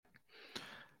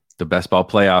The best ball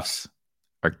playoffs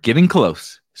are getting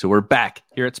close. So we're back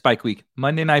here at Spike Week,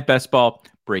 Monday Night Best Ball,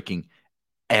 breaking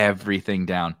everything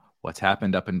down. What's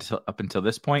happened up until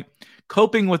this point,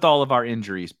 coping with all of our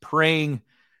injuries, praying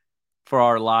for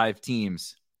our live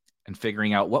teams, and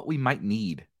figuring out what we might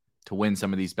need to win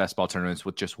some of these best ball tournaments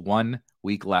with just 1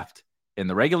 week left in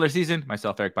the regular season.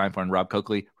 Myself, Eric Beinfort, and Rob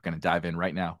Coakley. We're going to dive in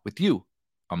right now with you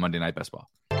on Monday Night Best Ball.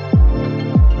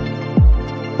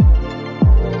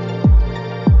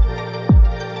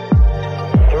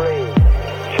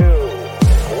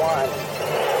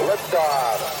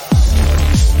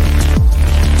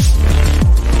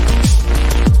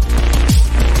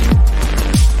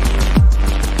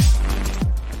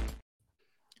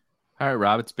 All right,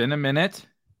 Rob, it's been a minute.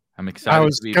 I'm excited. I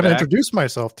was going to introduce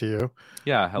myself to you.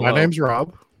 Yeah, hello. My name's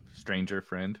Rob. Stranger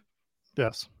friend.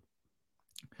 Yes.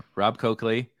 Rob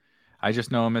Coakley. I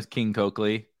just know him as King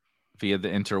Coakley via the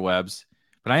interwebs.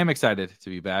 But I am excited to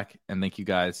be back, and thank you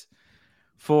guys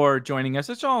for joining us.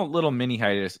 It's all a little mini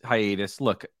hiatus.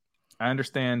 Look, I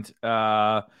understand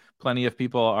plenty of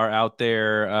people are out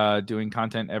there doing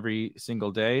content every single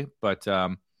day, but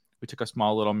we took a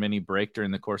small little mini break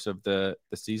during the course of the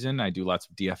season. I do lots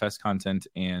of DFS content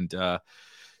and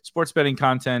sports betting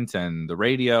content and the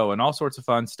radio and all sorts of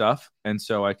fun stuff. And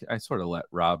so I sort of let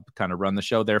Rob kind of run the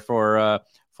show there for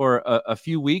a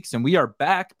few weeks. And we are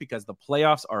back because the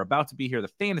playoffs are about to be here. The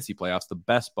fantasy playoffs, the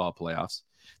best ball playoffs.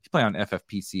 If you play on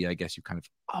FFPC, I guess you've kind of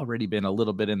already been a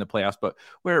little bit in the playoffs, but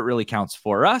where it really counts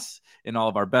for us in all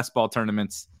of our best ball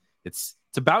tournaments, it's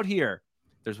about here.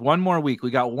 There's one more week. We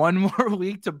got one more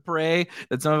week to pray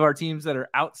that some of our teams that are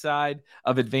outside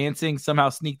of advancing somehow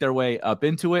sneak their way up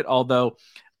into it. Although,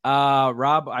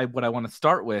 Rob, what I want to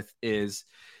start with is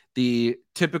the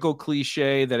typical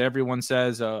cliche that everyone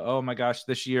says, oh my gosh,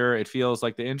 this year it feels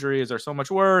like the injuries are so much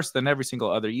worse than every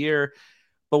single other year.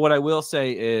 But what I will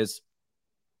say is,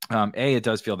 it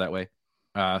does feel that way.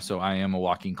 So I am a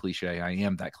walking cliche. I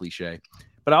am that cliche.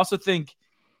 But I also think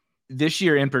this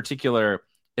year in particular,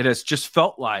 it has just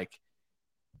felt like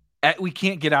we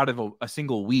can't get out of a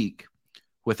single week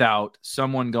without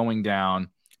someone going down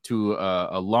to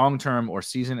a long-term or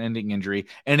season-ending injury.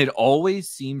 And it always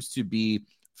seems to be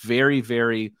very,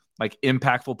 very like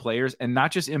impactful players, and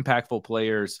not just impactful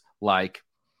players like,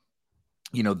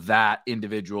 you know, that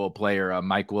individual player,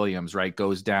 Mike Williams, right,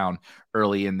 goes down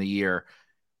early in the year.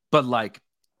 But like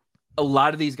a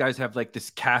lot of these guys have like this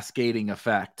cascading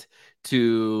effect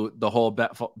to the whole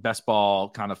best ball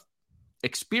kind of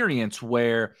experience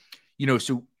where, you know,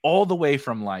 so all the way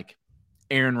from like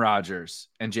Aaron Rodgers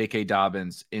and J.K.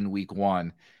 Dobbins in week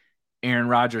 1, Aaron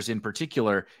Rodgers in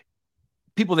particular,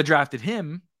 people that drafted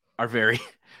him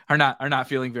are not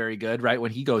feeling very good, right, when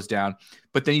he goes down.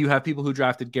 But then you have people who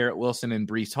drafted Garrett Wilson and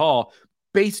Breece Hall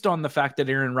based on the fact that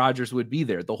Aaron Rodgers would be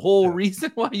there. The whole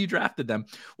reason why you drafted them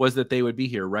was that they would be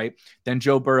here, right? Then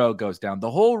Joe Burrow goes down.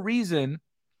 The whole reason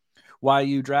why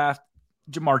you draft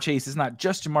Ja'Marr Chase is not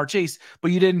just Ja'Marr Chase, but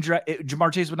you didn't draft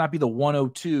Ja'Marr Chase would not be the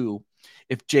 102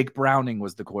 if Jake Browning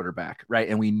was the quarterback, right?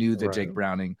 And we knew that Jake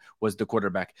Browning was the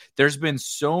quarterback. There's been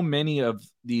so many of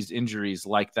these injuries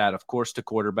like that, of course, to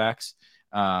quarterbacks.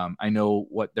 I know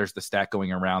there's the stat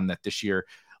going around that this year,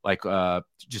 like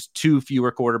just 2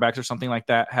 fewer quarterbacks or something like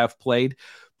that have played.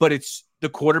 But it's the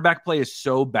quarterback play is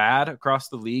so bad across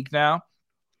the league now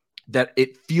that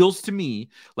it feels to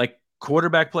me like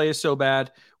quarterback play is so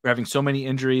bad. We're having so many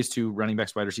injuries to running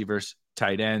backs, wide receivers,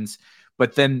 tight ends.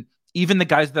 But then even the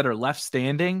guys that are left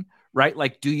standing, right?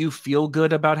 Like, do you feel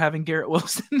good about having Garrett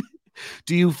Wilson?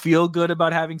 Do you feel good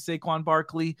about having Saquon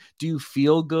Barkley? Do you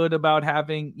feel good about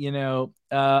having, you know,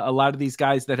 a lot of these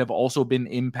guys that have also been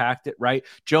impacted, right?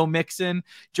 Joe Mixon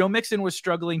was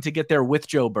struggling to get there with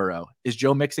Joe Burrow. Is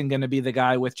Joe Mixon going to be the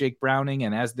guy with Jake Browning?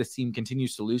 And as this team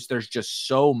continues to lose, there's just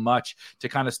so much to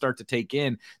kind of start to take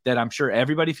in that I'm sure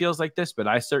everybody feels like this, but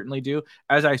I certainly do.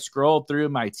 As I scroll through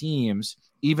my teams,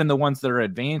 even the ones that are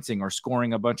advancing or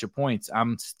scoring a bunch of points,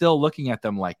 I'm still looking at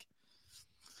them like,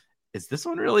 is this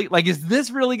one really is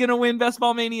this really going to win Best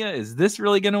Ball Mania? Is this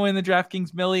really going to win the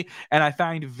DraftKings Millie? And I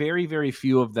find very, very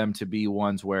few of them to be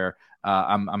ones where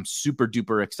I'm super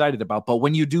duper excited about. But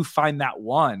when you do find that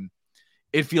one,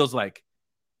 it feels like,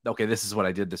 okay, this is what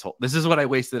I did this is what I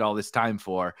wasted all this time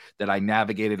for, that I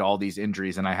navigated all these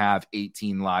injuries and I have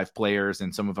 18 live players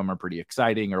and some of them are pretty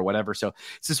exciting or whatever. So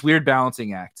it's this weird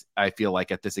balancing act, I feel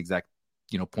like, at this exact,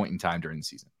 you know, point in time during the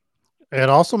season. It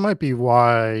also might be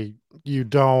why you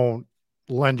don't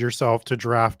lend yourself to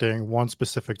drafting one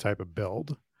specific type of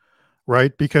build,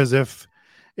 right? Because if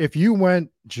you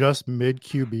went just mid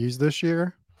QBs this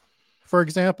year, for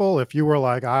example, if you were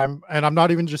like, I'm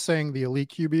not even just saying the elite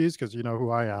QBs, because you know who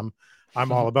I am.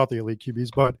 I'm all about the elite QBs.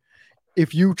 But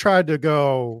if you tried to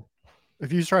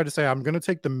say, I'm going to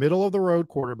take the middle of the road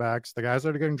quarterbacks, the guys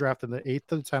that are getting drafted in the 8th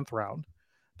to the 10th round,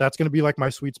 that's going to be like my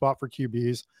sweet spot for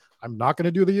QBs. I'm not going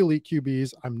to do the elite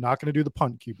QBs. I'm not going to do the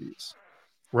punt QBs,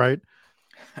 right?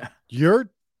 Your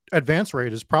advance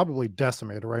rate is probably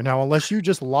decimated right now. Unless you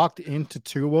just locked into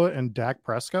Tua and Dak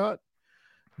Prescott,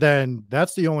 then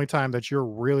that's the only time that you're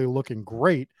really looking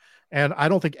great. And I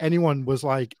don't think anyone was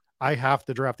like, I have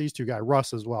to draft these two guys.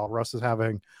 Russ as well. Russ is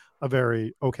having a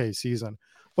very okay season.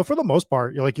 But for the most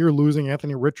part, you're losing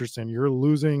Anthony Richardson. You're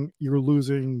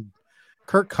losing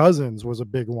Kirk Cousins was a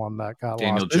big one that got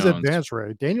Daniel lost. His advance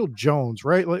rate. Daniel Jones,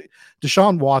 right? Like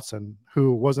Deshaun Watson,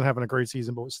 who wasn't having a great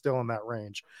season, but was still in that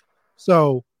range.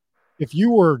 So if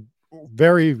you were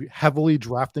very heavily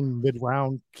drafting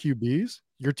mid-round QBs,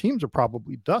 your teams are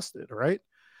probably dusted, right?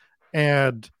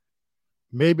 And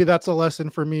maybe that's a lesson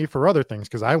for me for other things,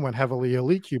 because I went heavily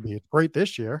elite QB. It's great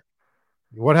this year.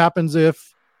 What happens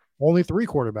if only 3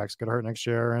 quarterbacks get hurt next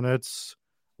year and it's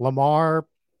Lamar,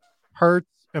 Hurts,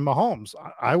 and Mahomes?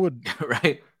 I would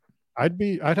right.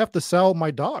 I'd have to sell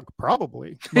my dog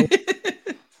probably.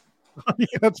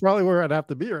 That's probably where I'd have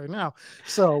to be right now.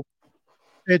 So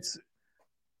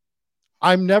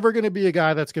I'm never going to be a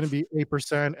guy that's going to be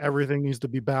 8%. Everything needs to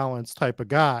be balanced type of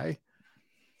guy.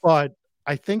 But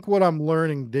I think what I'm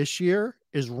learning this year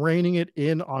is reining it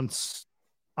in on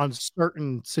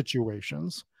certain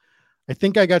situations. I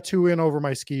think I got too in over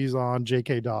my skis on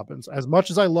J.K. Dobbins. As much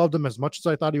as I loved him, as much as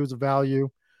I thought he was a value,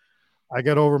 I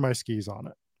got over my skis on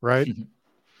it, right?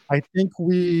 I think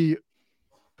the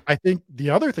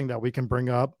other thing that we can bring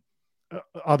up,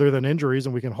 other than injuries,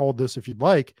 and we can hold this if you'd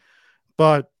like,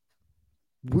 but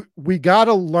we got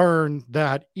to learn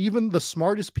that even the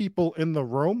smartest people in the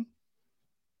room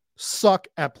suck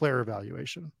at player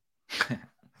evaluation.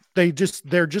 They're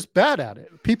just bad at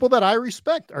it. People that I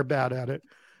respect are bad at it.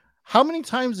 How many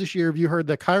times this year have you heard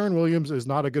that Kyren Williams is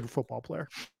not a good football player?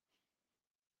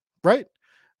 Right?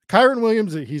 Kyren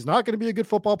Williams, he's not going to be a good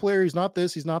football player. He's not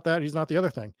this, he's not that, he's not the other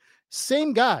thing.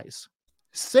 Same guys,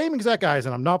 same exact guys.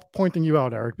 And I'm not pointing you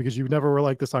out, Eric, because you never were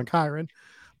like this on Kyren,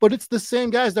 but it's the same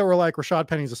guys that were like, Rashad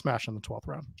Penny's a smash in the 12th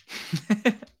round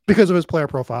because of his player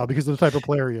profile, because of the type of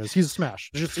player he is. He's a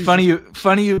smash. He's funny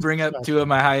you bring up 2 of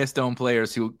my highest owned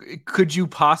players who could you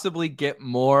possibly get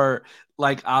more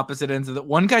like opposite ends of the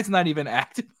one guy's not even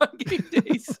active on game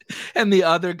days and the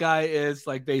other guy is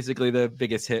like basically the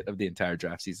biggest hit of the entire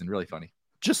draft season. Really funny.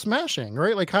 Just smashing,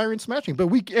 right? Like Kyren smashing.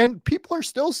 But and people are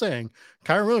still saying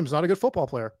Kyren Williams not a good football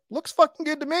player. Looks fucking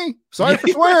good to me. Sorry for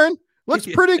swearing. Looks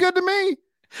pretty good to me.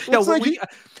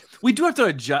 We do have to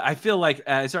adjust. I feel like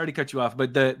sorry to cut you off,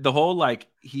 but the whole like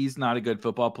he's not a good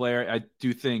football player. I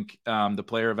do think the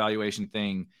player evaluation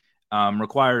thing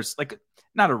requires like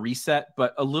not a reset,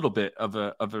 but a little bit of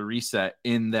a reset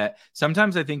in that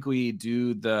sometimes I think we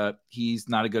do he's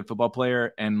not a good football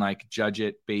player and like judge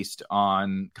it based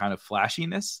on kind of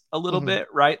flashiness a little bit,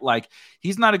 right? Like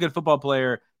he's not a good football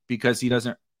player because he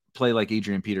doesn't play like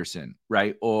Adrian Peterson,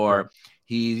 right? Or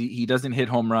he doesn't hit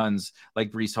home runs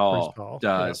like Breece Hall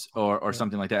does, or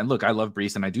something like that. And look, I love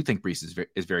Breece, and I do think Breece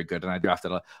is very good, and I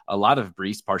drafted a lot of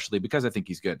Breece partially because I think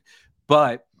he's good.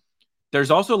 But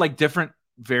there's also like different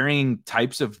varying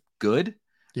types of good,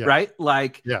 right?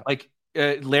 Like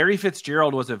Larry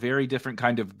Fitzgerald was a very different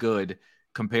kind of good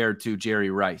compared to Jerry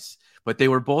Rice, but they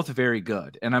were both very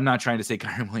good. And I'm not trying to say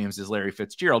Kyren Williams is Larry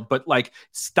Fitzgerald, but like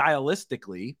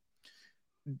stylistically,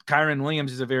 Kyren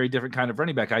Williams is a very different kind of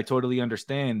running back. I totally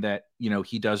understand that,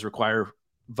 he does require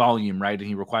volume, right? And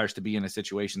he requires to be in a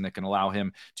situation that can allow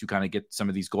him to kind of get some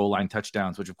of these goal line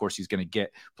touchdowns, which of course he's going to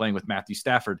get playing with Matthew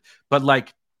Stafford. But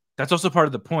like, that's also part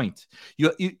of the point.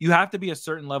 You have to be a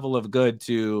certain level of good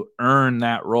to earn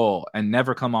that role and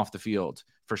never come off the field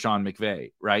for Sean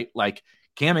McVay, right? Like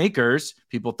Cam Akers,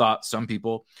 some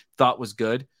people thought was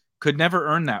good, could never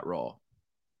earn that role.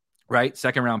 Right,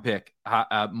 2nd round pick,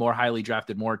 more highly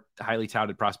drafted, more highly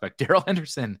touted prospect. Darrell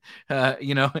Henderson,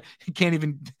 he can't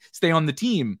even stay on the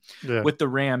team with the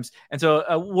Rams. And so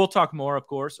we'll talk more, of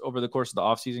course, over the course of the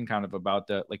offseason, kind of about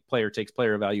the like player takes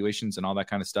player evaluations and all that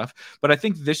kind of stuff. But I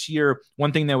think this year,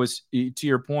 one thing that was, to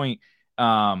your point,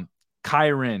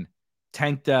 Kyren,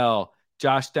 Tank Dell,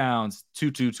 Josh Downs,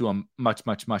 Tutu to a much,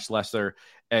 much, much lesser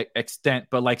extent.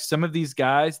 But like some of these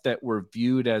guys that were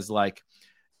viewed as like,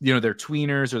 they're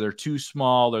tweeners or they're too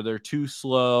small or they're too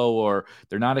slow or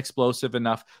they're not explosive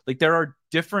enough. Like there are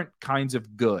different kinds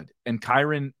of good, and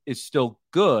Kyren is still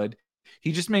good.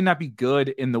 He just may not be good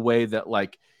in the way that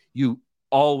like you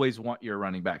always want your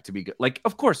running back to be good. Like,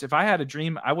 of course, if I had a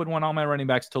dream, I would want all my running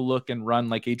backs to look and run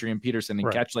like Adrian Peterson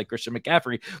and catch like Christian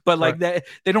McCaffrey. But like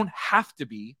they don't have to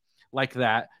be like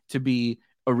that to be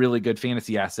a really good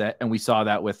fantasy asset. And we saw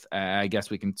that with, I guess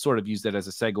we can sort of use that as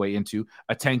a segue into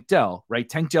a Tank Dell, right?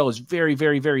 Tank Dell is very,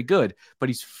 very, very good, but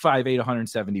he's 5'8",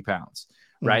 170 pounds,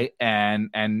 right? And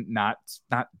not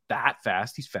that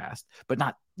fast. He's fast, but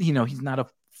not, he's not a,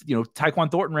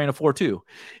 Tyquan Thornton ran a 4.2,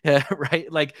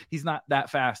 right? Like he's not that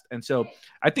fast. And so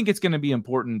I think it's going to be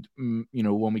important,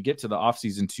 when we get to the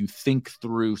offseason to think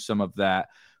through some of that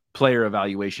player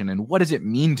evaluation and what does it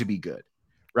mean to be good,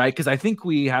 right? Because I think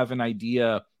we have an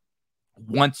idea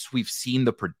once we've seen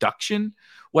the production,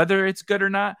 whether it's good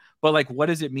or not, but like, what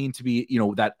does it mean to be,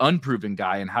 that unproven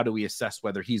guy, and how do we assess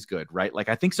whether he's good, right? Like,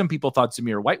 I think some people thought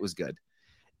Zamir White was good,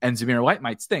 and Zamir White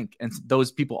might stink. And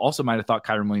those people also might have thought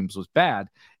Kyren Williams was bad,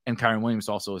 and Kyren Williams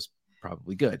also is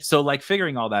probably good. So like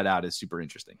figuring all that out is super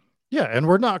interesting. Yeah. And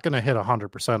we're not going to hit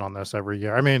 100% on this every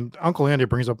year. I mean, Uncle Andy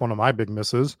brings up one of my big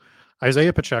misses.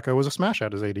 Isaiah Pacheco was a smash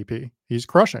at his ADP. He's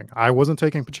crushing. I wasn't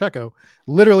taking Pacheco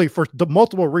literally for the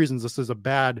multiple reasons. This is a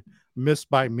bad miss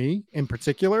by me in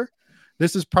particular.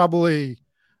 This is probably,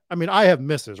 I mean, I have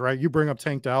misses, right? You bring up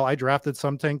Tank Dell. I drafted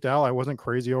some Tank Dell. I wasn't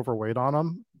crazy overweight on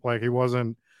him. Like he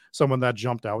wasn't someone that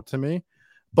jumped out to me,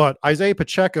 but Isaiah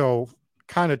Pacheco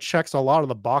kind of checks a lot of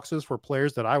the boxes for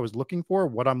players that I was looking for,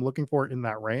 what I'm looking for in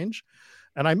that range.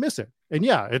 And I miss it. And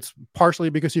yeah, it's partially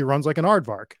because he runs like an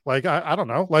aardvark. Like, I don't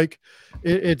know, like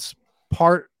it's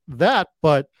part that,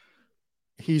 but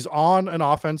he's on an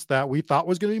offense that we thought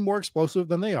was going to be more explosive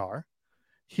than they are.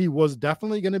 He was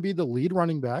definitely going to be the lead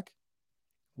running back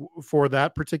for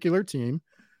that particular team.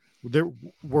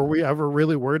 Were we ever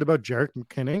really worried about Jerick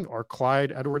McKinnon or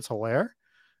Clyde Edwards-Helaire?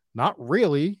 Not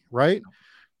really, right?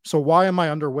 So why am I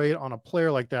underweight on a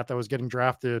player like that was getting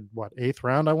drafted, 8th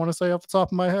round, I want to say off the top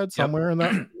of my head, somewhere in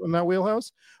that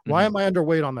wheelhouse? Why am I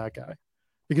underweight on that guy?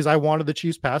 Because I wanted the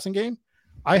Chiefs passing game.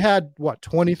 I had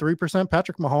 23%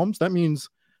 Patrick Mahomes. That means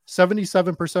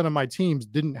 77% of my teams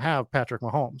didn't have Patrick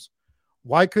Mahomes.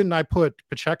 Why couldn't I put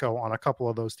Pacheco on a couple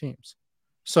of those teams?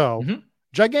 So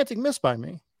gigantic miss by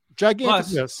me.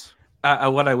 Gigantic miss.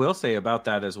 What I will say about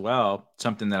that as well,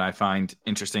 something that I find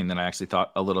interesting that I actually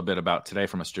thought a little bit about today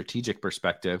from a strategic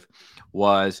perspective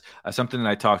was something that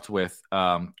I talked with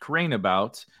Crane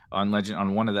about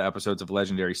on one of the episodes of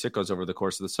Legendary Sickos over the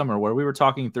course of the summer, where we were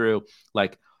talking through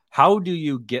like, how do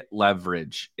you get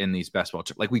leverage in these best ball?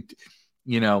 Like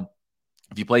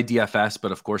if you play DFS,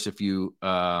 but of course, if you,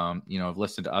 have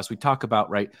listened to us, we talk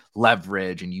about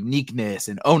leverage and uniqueness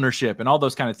and ownership and all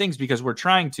those kind of things, because we're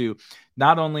trying to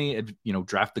not only,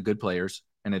 draft the good players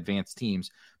and advance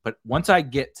teams, but once I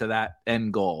get to that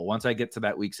end goal, once I get to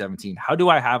that week 17, how do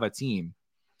I have a team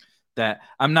that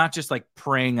I'm not just like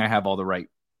praying I have all the right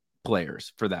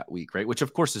players for that week, right? Which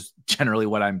of course is generally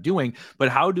what I'm doing, but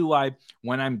how do I,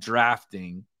 when I'm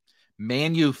drafting,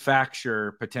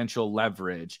 manufacture potential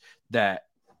leverage that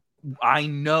I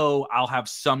know I'll have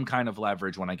some kind of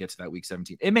leverage when I get to that week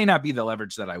 17. It may not be the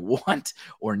leverage that I want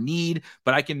or need,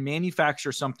 but I can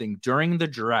manufacture something during the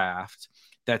draft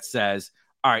that says,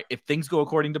 all right, if things go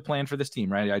according to plan for this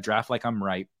team, right? I draft like I'm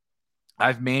right.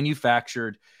 I've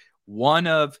manufactured one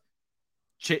of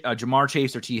Jamar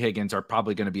Chase or T. Higgins are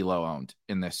probably going to be low owned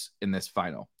in this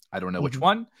final. I don't know which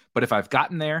one, but if I've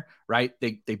gotten there, right,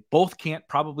 they both can't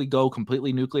probably go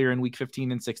completely nuclear in week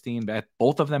 15 and 16, but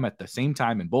both of them at the same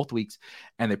time in both weeks,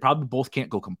 and they probably both can't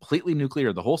go completely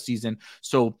nuclear the whole season.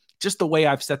 So just the way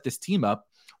I've set this team up,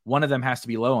 one of them has to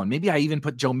be low on. Maybe I even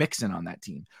put Joe Mixon on that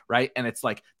team, right? And it's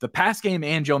like the pass game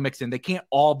and Joe Mixon, they can't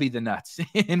all be the nuts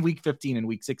in week 15 and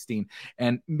week 16,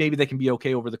 and maybe they can be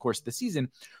okay over the course of the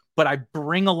season. But I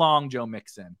bring along Joe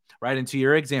Mixon, right? And to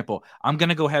your example, I'm going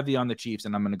to go heavy on the Chiefs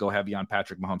and I'm going to go heavy on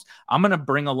Patrick Mahomes. I'm going to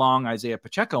bring along Isaiah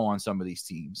Pacheco on some of these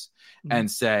teams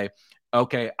and say,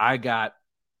 okay, I got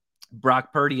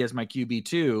Brock Purdy as my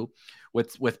QB2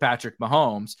 with Patrick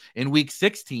Mahomes. In week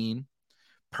 16,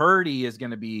 Purdy is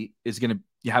going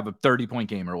to have a 30-point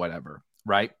game or whatever,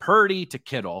 right? Purdy to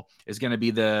Kittle is going to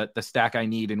be the stack I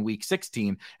need in week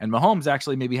 16. And Mahomes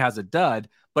actually maybe has a dud,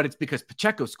 but it's because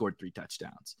Pacheco scored 3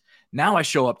 touchdowns. Now I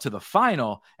show up to the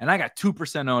final and I got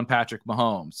 2% owned Patrick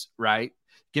Mahomes, right?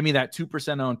 Give me that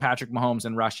 2% owned Patrick Mahomes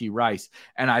and Rashee Rice.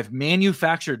 And I've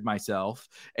manufactured myself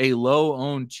a low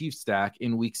owned Chiefs stack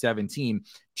in week 17,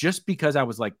 just because I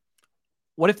was like,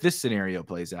 what if this scenario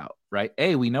plays out, right?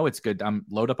 We know it's good. I'm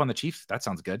load up on the Chiefs. That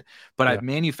sounds good. But I've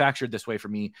manufactured this way for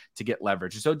me to get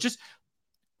leverage. So just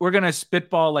we're gonna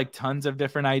spitball like tons of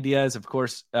different ideas, of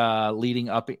course, leading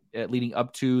up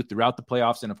to throughout the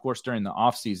playoffs, and of course during the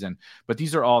off season. But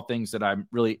these are all things that I'm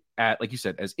really at, like you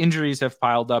said, as injuries have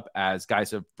piled up, as guys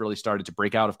have really started to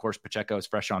break out. Of course, Pacheco is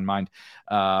fresh on mind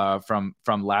from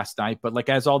last night. But like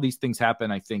as all these things happen,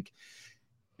 I think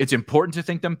it's important to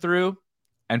think them through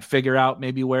and figure out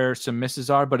maybe where some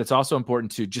misses are. But it's also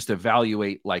important to just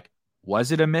evaluate, like,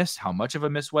 was it a miss? How much of a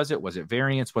miss was it? Was it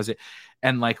variance? Was it?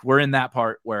 And like, we're in that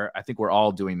part where I think we're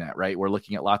all doing that, right? We're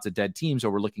looking at lots of dead teams, or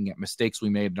we're looking at mistakes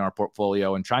we made in our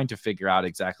portfolio and trying to figure out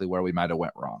exactly where we might have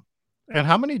went wrong. And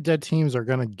how many dead teams are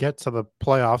going to get to the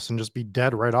playoffs and just be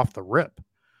dead right off the rip,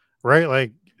 right?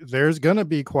 Like there's going to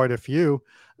be quite a few.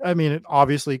 I mean, it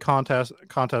obviously contest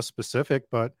specific,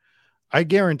 but I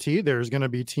guarantee there's going to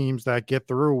be teams that get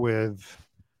through with,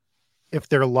 if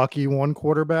they're lucky, one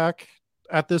quarterback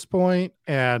at this point,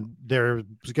 and there's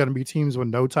going to be teams with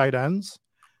no tight ends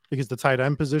because the tight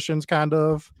end position's kind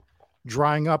of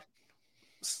drying up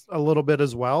a little bit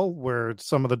as well, where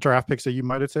some of the draft picks that you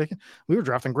might have taken, we were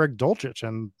drafting Greg Dulcich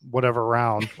in whatever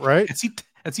round, right?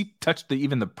 Has he touched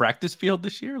even the practice field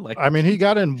this year? Like, I mean, he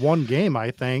got in one game,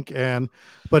 I think,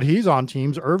 but he's on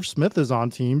teams. Irv Smith is on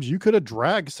teams. You could have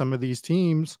dragged some of these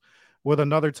teams with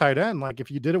another tight end. Like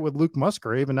if you did it with Luke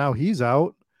Musgrave and now he's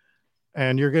out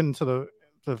and you're getting to the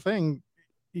thing,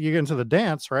 you get into the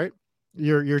dance, right?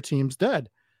 Your team's dead.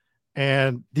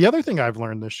 And the other thing I've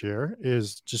learned this year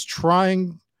is just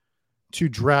trying to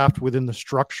draft within the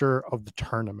structure of the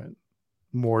tournament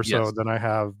more so than I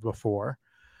have before.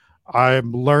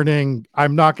 I'm learning.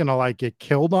 I'm not going to like get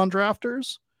killed on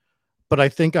drafters, but I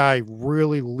think I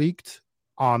really leaked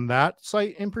on that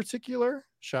site in particular.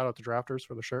 Shout out to Drafters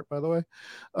for the shirt, by the way.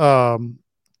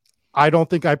 I don't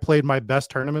think I played my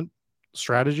best tournament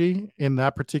strategy in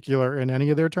any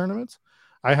of their tournaments.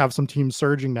 I have some teams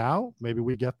surging now. Maybe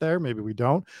we get there, maybe we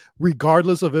don't.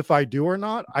 Regardless of if I do or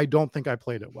not, I don't think I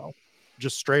played it well.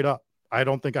 Just straight up. I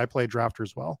don't think I played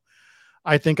drafters well.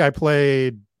 I think I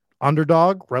played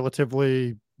underdog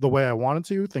relatively the way I wanted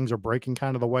to. Things are breaking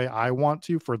kind of the way I want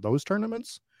to for those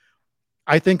tournaments.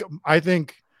 I think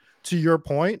to your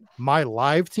point, my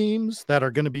live teams that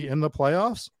are going to be in the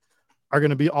playoffs are going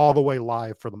to be all the way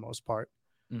live for the most part.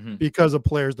 Because of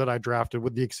players that I drafted,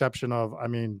 with the exception of, I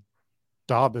mean,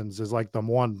 Dobbins is like the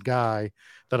one guy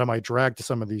that I might drag to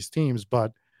some of these teams.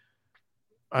 But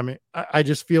I mean, I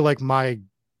just feel like my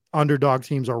underdog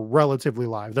teams are relatively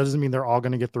live. That doesn't mean they're all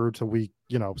going to get through to week,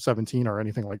 17 or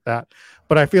anything like that.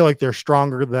 But I feel like they're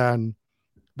stronger than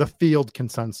the field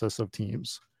consensus of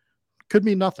teams. Could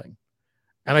mean nothing.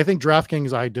 And I think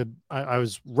DraftKings, I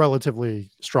was relatively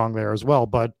strong there as well.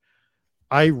 But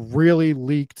I really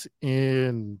leaked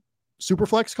in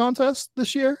Superflex contests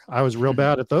this year. I was real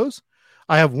bad at those.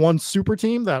 I have one super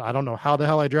team that I don't know how the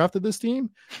hell I drafted this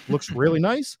team. Looks really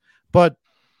nice, but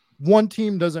one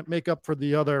team doesn't make up for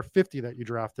the other 50 that you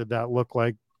drafted that look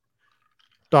like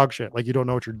dog shit. Like you don't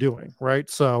know what you're doing, right?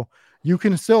 So you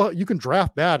can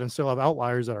draft bad and still have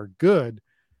outliers that are good,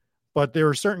 but there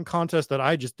are certain contests that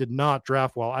I just did not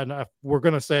draft well. And if we're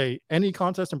going to say any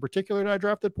contest in particular that I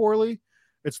drafted poorly,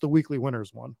 it's the weekly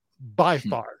winners one by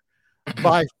far.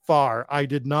 I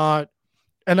did not.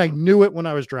 And I knew it when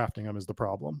I was drafting them is the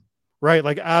problem, right?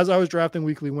 Like as I was drafting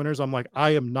weekly winners, I'm like,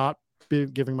 I am not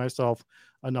giving myself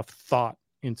enough thought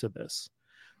into this.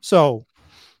 So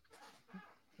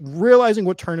realizing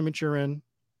what tournament you're in,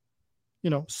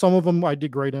 some of them I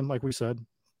did great in, like we said.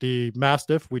 The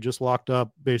Mastiff, we just locked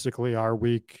up basically our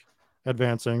week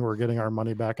advancing. We're getting our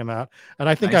money back in that. And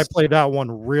I think I played that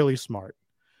one really smart.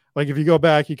 Like if you go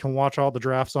back, you can watch all the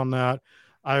drafts on that.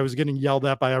 I was getting yelled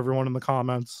at by everyone in the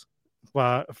comments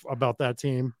about that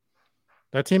team.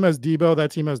 That team has Debo.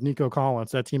 That team has Nico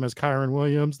Collins. That team has Kyron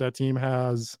Williams. That team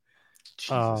has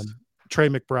Trey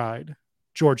McBride,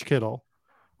 George Kittle,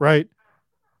 right?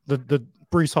 The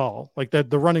Breece Hall. Like that,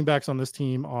 the running backs on this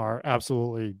team are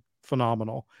absolutely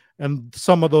phenomenal. And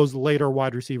some of those later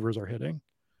wide receivers are hitting,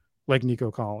 like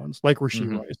Nico Collins, like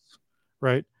Rashee Rice,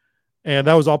 right? And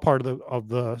that was all part of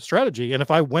the strategy. And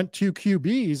if I went 2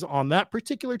 QBs on that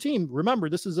particular team, remember,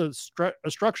 this is a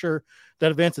structure that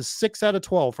advances 6 out of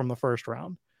 12 from the first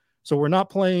round. So we're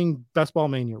not playing best ball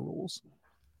mania rules.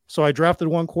 So I drafted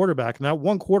one quarterback, and that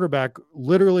one quarterback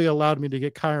literally allowed me to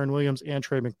get Kyron Williams and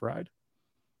Trey McBride.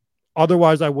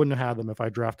 Otherwise, I wouldn't have had them if I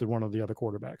drafted one of the other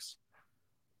quarterbacks.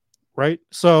 Right?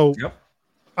 So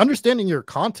understanding your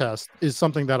contest is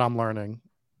something that I'm learning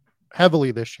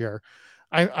heavily this year.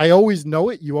 I always know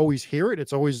it. You always hear it.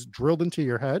 It's always drilled into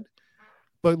your head.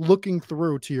 But looking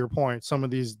through, to your point, some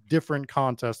of these different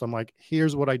contests, I'm like,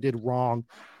 here's what I did wrong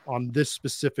on this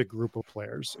specific group of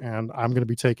players. And I'm going to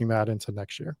be taking that into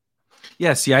next year.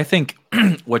 Yeah, see, I think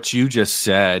what you just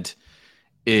said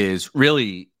is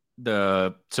really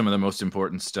some of the most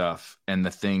important stuff and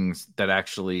the things that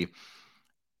actually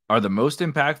are the most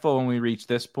impactful when we reach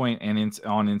this point and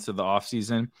on into the off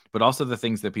season, but also the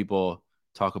things that people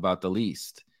talk about the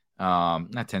least.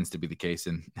 That tends to be the case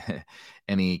in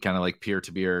any kind of like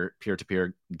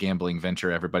peer-to-peer gambling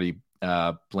venture. Everybody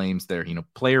blames their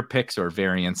player picks or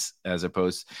variance as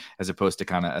opposed to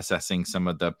kind of assessing some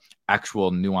of the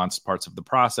actual nuanced parts of the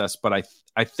process. But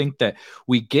I think that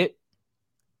we get,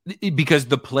 because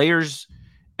the players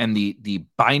and the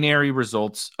binary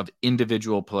results of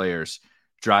individual players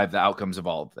drive the outcomes of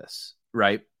all of this,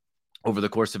 right? Over the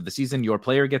course of the season, your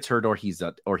player gets hurt or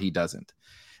he doesn't.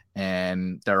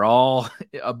 And they're all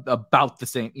about the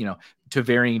same, to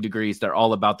varying degrees, they're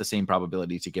all about the same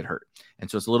probability to get hurt. And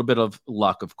so it's a little bit of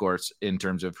luck, of course, in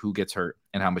terms of who gets hurt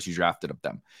and how much you drafted of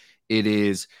them. It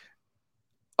is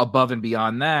above and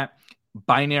beyond that,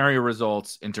 binary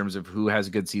results in terms of who has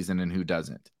a good season and who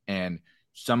doesn't. And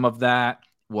some of that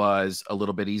was a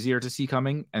little bit easier to see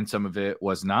coming and some of it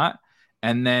was not.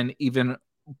 And then even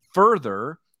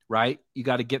further, right, you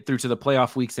got to get through to the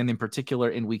playoff weeks, and in particular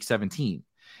in week 17.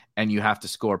 And you have to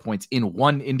score points in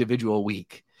one individual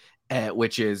week,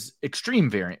 which is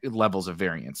extreme levels of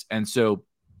variance. And so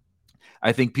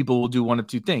I think people will do one of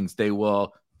two things. They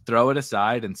will throw it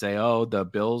aside and say, oh, the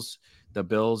Bills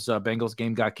Bengals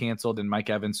game got canceled and Mike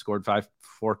Evans scored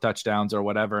 4 touchdowns or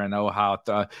whatever. And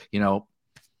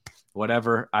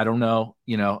whatever, I don't know,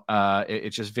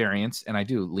 it's just variance. And I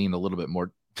do lean a little bit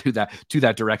more to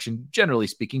that direction, generally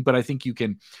speaking, but I think you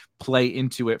can play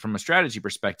into it from a strategy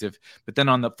perspective. But then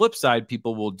on the flip side,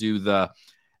 people will do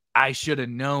I should have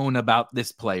known about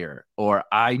this player, or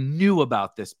I knew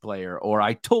about this player, or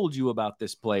I told you about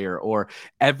this player, or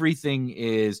everything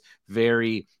is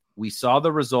very, we saw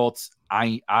the results.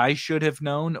 I should have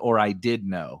known, or I did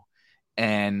know.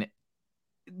 And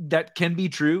that can be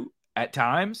true at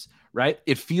times, right?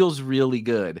 It feels really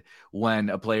good when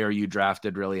a player you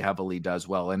drafted really heavily does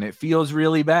well. And it feels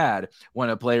really bad when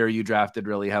a player you drafted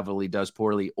really heavily does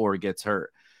poorly or gets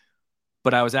hurt.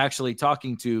 But I was actually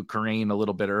talking to Corain a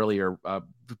little bit earlier,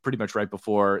 pretty much right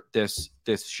before this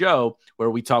show, where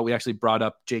we actually brought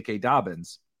up J.K.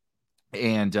 Dobbins.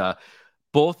 And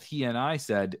both he and I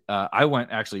said, I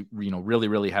went actually, really,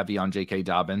 really heavy on J.K.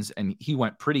 Dobbins, and he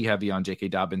went pretty heavy on J.K.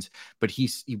 Dobbins. But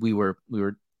we were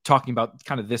talking about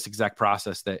kind of this exact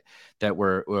process that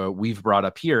we've brought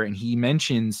up here. And he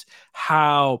mentions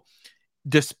how,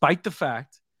 despite the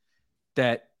fact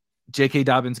that J.K.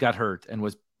 Dobbins got hurt and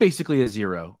was basically a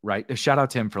zero, right? A shout out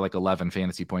to him for like 11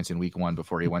 fantasy points in week 1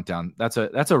 before he went down. That's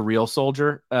a real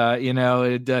soldier, at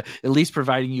least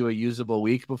providing you a usable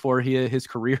week before his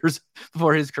career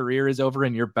is over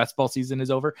and your best ball season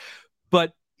is over.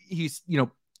 But he's,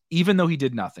 even though he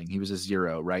did nothing, he was a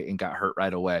zero, right? And got hurt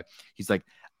right away. He's like,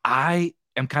 I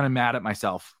am kind of mad at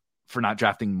myself for not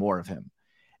drafting more of him.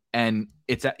 And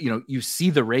it's, you see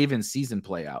the Ravens season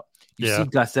play out. You see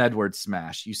Gus Edwards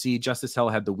smash. You see Justice Hill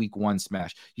had the week 1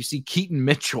 smash. You see Keaton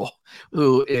Mitchell,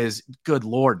 who is, good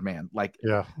Lord, man. Like,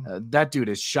 that dude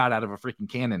is shot out of a freaking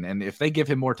cannon. And if they give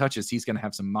him more touches, he's going to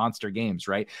have some monster games,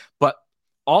 right? But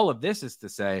all of this is to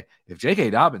say, if J.K.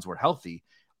 Dobbins were healthy,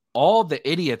 all the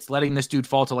idiots letting this dude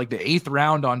fall to like the 8th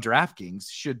round on DraftKings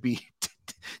should be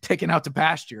taken out to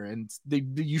pasture, and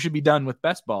you should be done with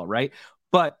best ball, right?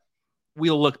 But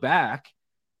we'll look back,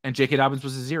 and J.K. Dobbins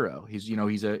was a zero.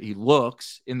 He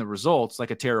looks in the results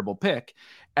like a terrible pick,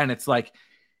 and it's like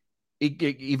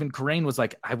even Corain was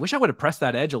like, I wish I would have pressed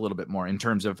that edge a little bit more in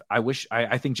terms of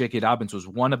I think J.K. Dobbins was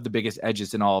one of the biggest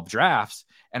edges in all of drafts,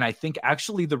 and I think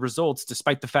actually the results,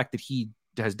 despite the fact that he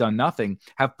has done nothing,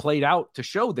 have played out to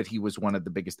show that he was one of the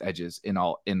biggest edges in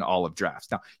all of drafts.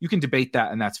 Now you can debate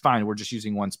that, and that's fine. We're just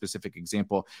using one specific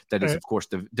example that is, of course,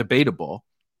 debatable.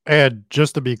 And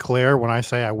just to be clear, when I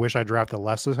say I wish I drafted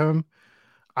less of him,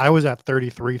 I was at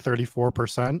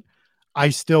 34%. I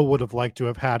still would have liked to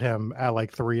have had him at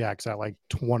like 3x at like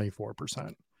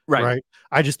 24%. Right.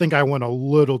 I just think I went a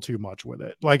little too much with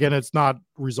it. Like, and it's not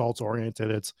results oriented.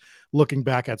 It's looking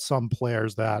back at some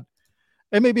players that,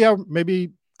 and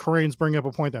maybe Corain's bringing up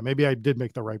a point that maybe I did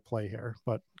make the right play here,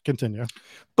 but continue.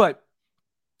 But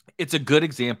it's a good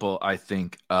example, I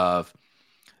think, of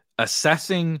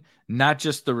assessing not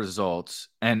just the results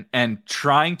and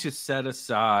trying to set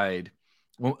aside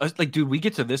well, like, dude, we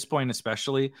get to this point,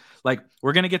 especially like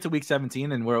we're going to get to week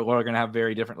 17 and we're going to have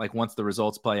very different, like once the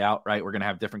results play out, right. We're going to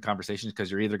have different conversations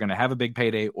because you're either going to have a big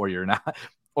payday or you're not,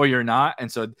 or you're not.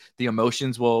 And so the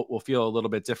emotions will feel a little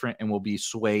bit different and will be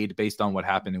swayed based on what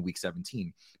happened in week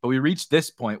 17. But we reached this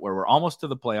point where we're almost to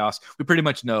the playoffs. We pretty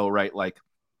much know, right? Like,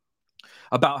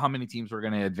 about how many teams were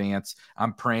going to advance.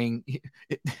 I'm praying.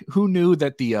 Who knew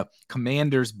that the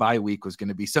Commanders bye week was going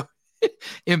to be so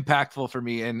impactful for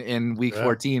me in week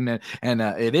 14, and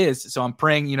it is. So I'm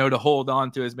praying, to hold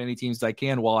on to as many teams as I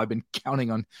can while I've been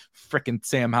counting on fricking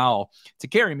Sam Howell to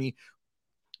carry me.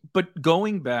 But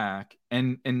going back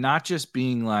and not just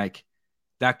being like,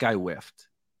 that guy whiffed,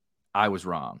 I was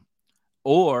wrong,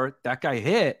 or that guy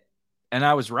hit and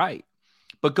I was right.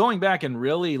 But going back and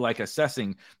really like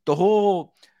assessing the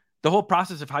whole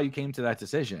process of how you came to that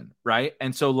decision, right?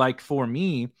 And so, like, for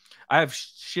me, I have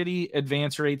shitty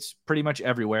advance rates pretty much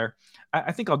everywhere.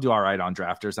 I think I'll do all right on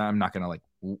drafters. I'm not going to like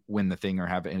win the thing or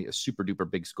have a super duper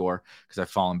big score because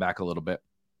I've fallen back a little bit.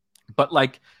 But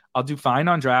like, I'll do fine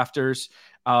on drafters.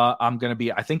 I'm going to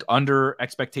be, I think, under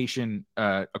expectation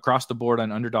across the board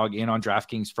on Underdog and on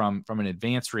DraftKings from an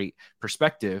advance rate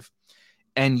perspective.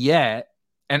 And yet,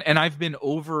 and I've been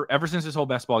over ever since this whole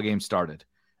best ball game started.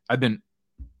 I've been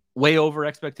way over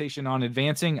expectation on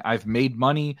advancing. I've made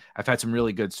money. I've had some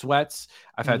really good sweats.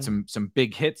 I've had some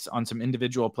big hits on some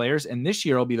individual players. And this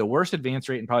year will be the worst advance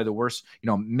rate and probably the worst,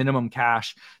 minimum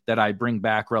cash that I bring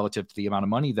back relative to the amount of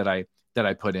money that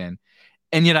I put in.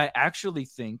 And yet I actually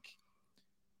think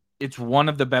it's one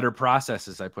of the better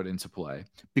processes I put into play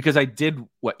because I did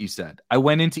what you said. I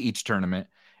went into each tournament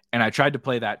and I tried to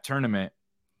play that tournament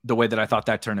the way that I thought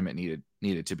that tournament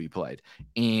needed to be played.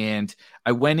 And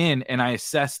I went in and I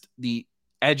assessed the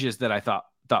edges that I thought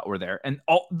were there. And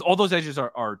all those edges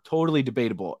are totally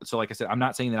debatable. So like I said, I'm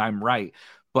not saying that I'm right,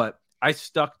 but I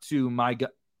stuck to my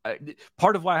gut.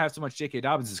 Part of why I have so much J.K.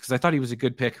 Dobbins is because I thought he was a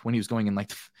good pick when he was going in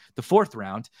like the 4th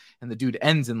round, and the dude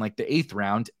ends in like the 8th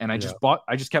round. And I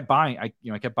just kept buying.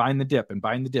 I kept buying the dip and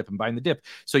buying the dip and buying the dip.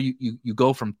 So you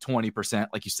go from 20%,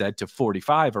 like you said, to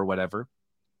 45 or whatever.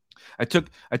 I took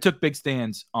big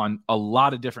stands on a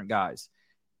lot of different guys,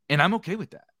 and I'm okay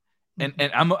with that. And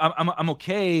I'm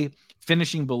okay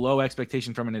finishing below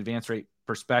expectation from an advance rate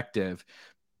perspective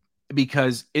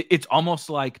because it's almost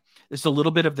like it's a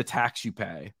little bit of the tax you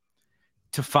pay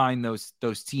to find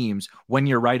those teams when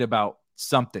you're right about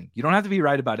something. You don't have to be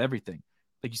right about everything.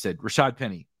 Like you said, Rashad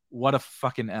Penny, what a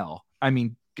fucking L. I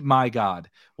mean, my God,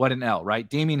 what an L, right?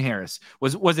 Damian Harris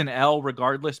was an L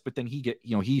regardless, but then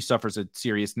he suffers a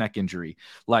serious neck injury.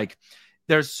 Like,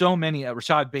 there's so many.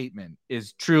 Rashad Bateman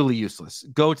is truly useless.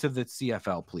 Go to the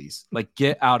CFL, please. Like,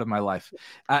 get out of my life.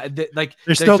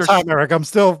 There's still time, Eric. I'm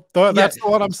still. That's the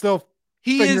one I'm still.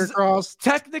 He is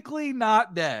technically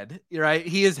not dead, right?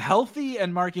 He is healthy,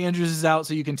 and Mark Andrews is out,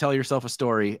 so you can tell yourself a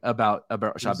story about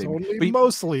Rashad Bateman. Only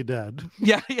mostly dead.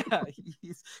 Yeah,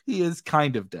 he is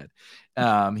kind of dead.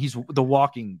 He's the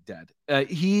Walking Dead.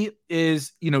 He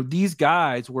is. These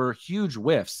guys were huge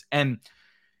whiffs, and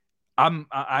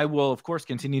I will of course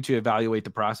continue to evaluate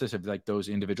the process of like those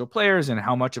individual players and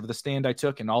how much of the stand I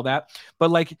took and all that.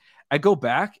 But like, I go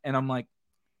back and I'm like,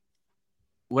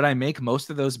 would I make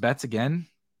most of those bets again?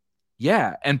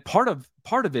 Yeah. And part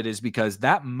of it is because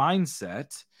that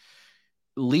mindset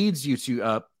leads you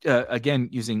to, again,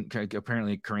 using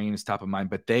apparently Kareem is top of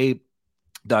mind, but they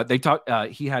talked,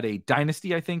 he had a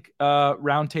dynasty, I think,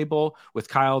 roundtable with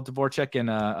Kyle Dvorchak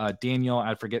and Daniel.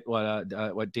 I forget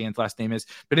what Dan's last name is,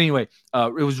 but anyway,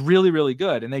 it was really, really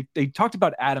good. And they talked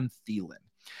about Adam Thielen,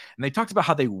 and they talked about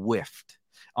how they whiffed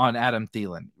on Adam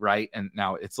Thielen, right? And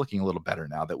now it's looking a little better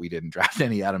now that we didn't draft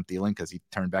any Adam Thielen because he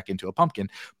turned back into a pumpkin.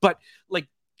 But like,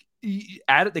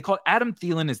 they call it Adam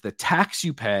Thielen is the tax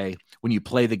you pay when you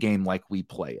play the game like we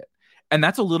play it. And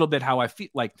that's a little bit how I feel.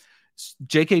 Like,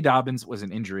 J.K. Dobbins was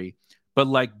an injury, but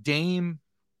like Dame,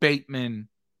 Bateman,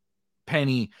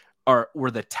 Penny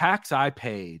were the tax I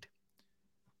paid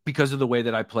because of the way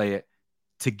that I play it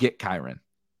to get Kyron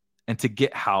and to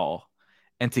get Howell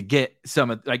and to get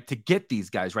to get these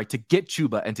guys, right? To get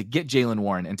Chuba and to get Jaylen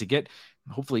Warren and to get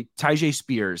hopefully Tyjae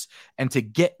Spears and to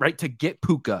get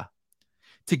Puka,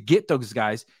 to get those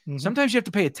guys. Mm-hmm. Sometimes you have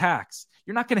to pay a tax.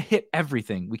 You're not going to hit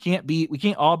everything. We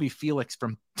can't all be Felix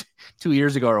from 2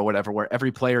 years ago or whatever, where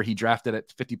every player he drafted at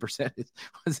 50%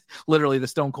 was literally the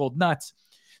stone cold nuts.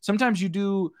 Sometimes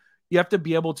you have to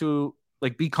be able to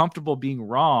like be comfortable being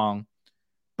wrong,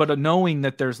 but knowing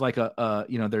that there's like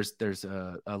there's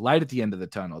a light at the end of the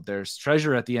tunnel. There's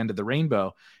treasure at the end of the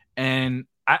rainbow. And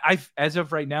I as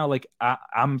of right now, like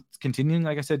I'm continuing,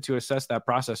 like I said, to assess that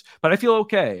process, but I feel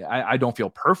okay. I don't feel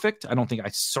perfect. I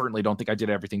certainly don't think I did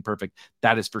everything perfect.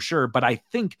 That is for sure. But I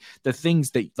think the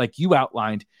things that like you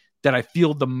outlined that I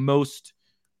feel the most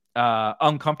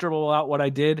uncomfortable about what I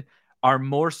did are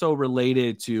more so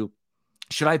related to,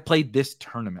 should I play this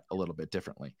tournament a little bit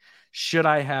differently? Should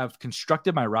I have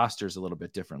constructed my rosters a little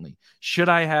bit differently? Should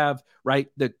I have, right,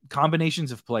 the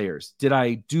combinations of players? Did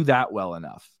I do that well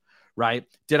enough? Right?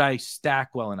 Did I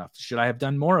stack well enough? Should I have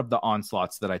done more of the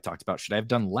onslaughts that I talked about? Should I have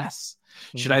done less?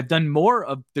 Should I have done more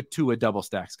of the Tua double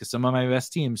stacks? Because some of my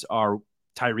best teams are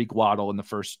Tyreek Waddle in the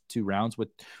first 2 rounds with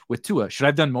Tua. Should I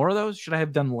have done more of those? Should I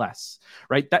have done less?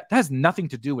 Right? That has nothing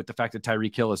to do with the fact that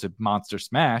Tyreek Hill is a monster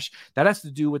smash. That has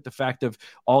to do with the fact of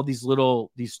all the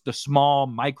small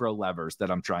micro levers that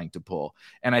I'm trying to pull.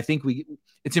 And I think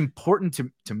it's important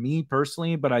to me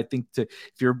personally, but I think if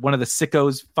you're one of the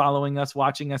sickos following us,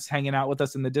 watching us, hanging out with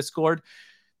us in the Discord,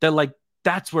 that like,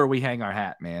 that's where we hang our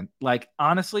hat, man. Like,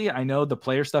 honestly, I know the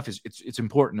player stuff it's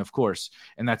important, of course.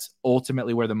 And that's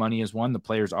ultimately where the money is won. The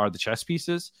players are the chess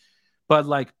pieces, but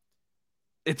like,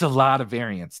 it's a lot of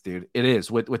variance, dude. It is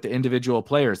with the individual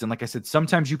players. And like I said,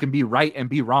 sometimes you can be right and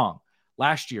be wrong.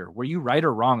 Last year, were you right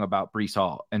or wrong about Breece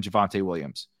Hall and Javonte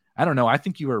Williams? I don't know. I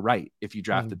think you were right if you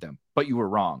drafted them, but you were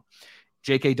wrong.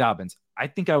 J.K. Dobbins. I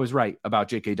think I was right about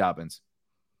J.K. Dobbins.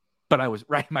 But I was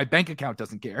right. My bank account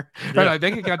doesn't care. Right? Yeah. My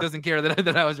bank account doesn't care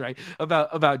that I was right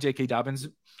about J.K. Dobbins.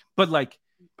 But like,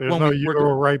 there's no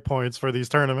Euro right points for these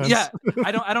tournaments. Yeah,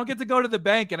 I don't get to go to the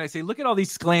bank and I say, look at all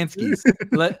these Sklansky's.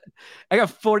 I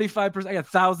got 45%. I got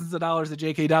thousands of dollars of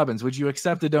J.K. Dobbins. Would you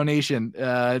accept a donation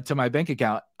to my bank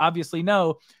account? Obviously,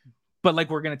 no. But like,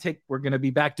 we're gonna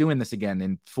be back doing this again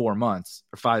in 4 months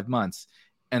or 5 months,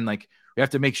 and like, we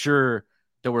have to make sure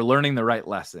that we're learning the right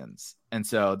lessons. And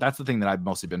so that's the thing that I've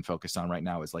mostly been focused on right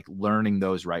now, is like learning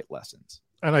those right lessons.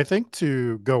 And I think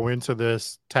to go into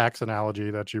this tax analogy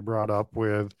that you brought up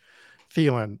with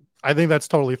Thielen, I think that's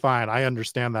totally fine. I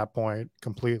understand that point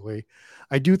completely.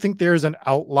 I do think there's an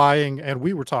outlying, and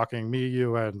we were talking, me,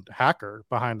 you, and Hacker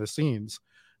behind the scenes,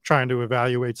 trying to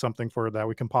evaluate something for that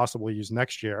we can possibly use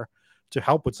next year to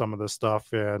help with some of this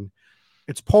stuff. And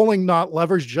it's pulling not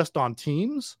levers just on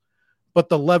teams, but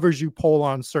the levers you pull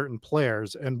on certain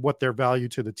players and what their value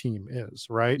to the team is,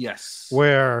 right? Yes.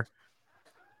 Where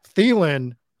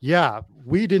Thielen, yeah,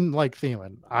 we didn't like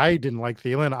Thielen. I didn't like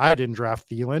Thielen. I didn't draft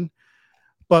Thielen.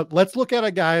 But let's look at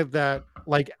a guy that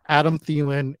like Adam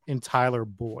Thielen and Tyler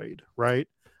Boyd, right?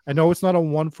 I know it's not a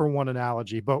one-for-one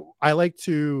analogy, but I like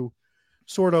to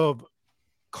sort of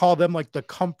call them like the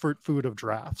comfort food of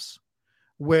drafts,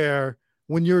 where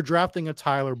when you're drafting a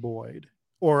Tyler Boyd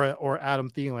or Adam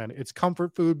Thielen, it's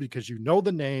comfort food because you know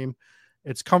the name.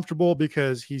 It's comfortable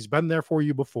because he's been there for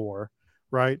you before,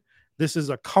 right? This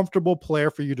is a comfortable player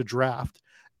for you to draft.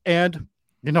 And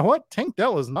you know what? Tank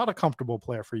Dell is not a comfortable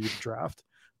player for you to draft.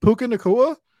 Puka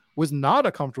Nacua was not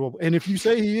a comfortable. And if you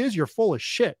say he is, you're full of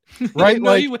shit, right?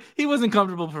 No, like, he wasn't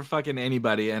comfortable for fucking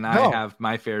anybody. And I have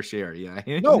my fair share. Yeah.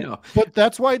 No, but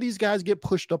that's why these guys get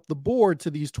pushed up the board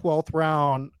to these 12th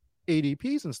round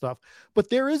ADPs and stuff. But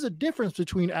there is a difference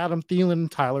between Adam Thielen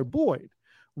and Tyler Boyd,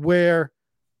 where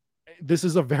this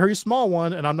is a very small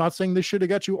one. And I'm not saying this should have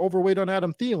got you overweight on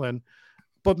Adam Thielen,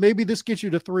 but maybe this gets you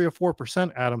to 3 or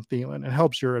 4% Adam Thielen and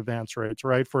helps your advance rates,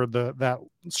 right? For that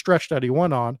stretch that he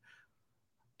went on.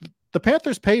 The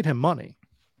Panthers paid him money.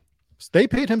 They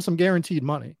paid him some guaranteed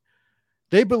money.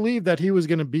 They believed that he was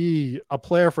going to be a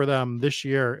player for them this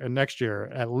year and next year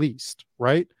at least,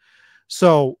 right?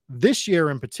 So this year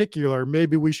in particular,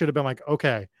 maybe we should have been like,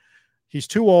 okay, he's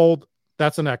too old.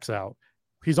 That's an X out.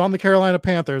 He's on the Carolina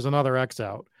Panthers, another X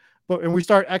out. And we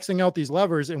start Xing out these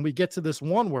levers and we get to this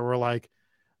one where we're like,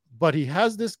 but he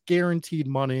has this guaranteed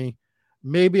money.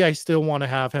 Maybe I still want to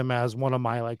have him as one of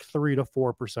my like 3 to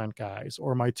 4% guys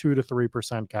or my 2 to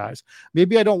 3% guys.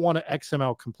 Maybe I don't want to X him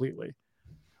out completely.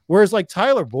 Whereas like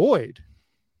Tyler Boyd,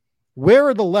 where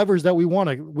are the levers that we want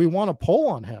to pull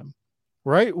on him?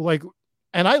 Right? Like,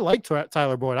 and I like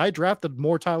Tyler Boyd. I drafted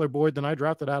more Tyler Boyd than I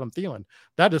drafted Adam Thielen.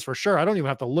 That is for sure. I don't even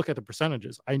have to look at the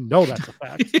percentages. I know that's a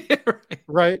fact. Yeah,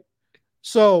 right?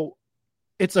 So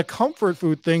it's a comfort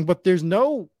food thing, but there's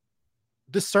no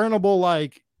discernible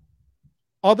like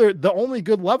the only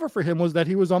good lever for him was that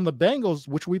he was on the Bengals,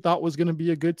 which we thought was going to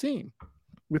be a good team.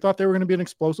 We thought they were going to be an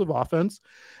explosive offense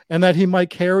and that he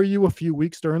might carry you a few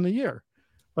weeks during the year.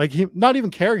 Like he not even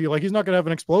carry you, like he's not going to have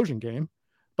an explosion game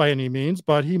by any means,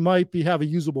 but he might have a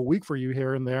usable week for you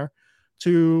here and there.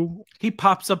 He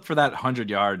pops up for that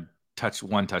 100-yard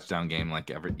one touchdown game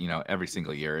like every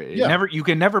single year. You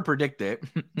can never predict it.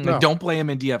 No. Don't play him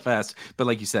in DFS, but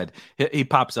like you said, he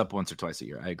pops up once or twice a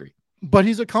year. I agree. But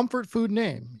he's a comfort food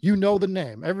name. You know the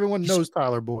name. Everyone knows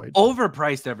Tyler Boyd.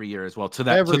 Overpriced every year as well.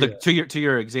 To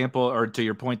your example, or to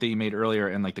your point that you made earlier,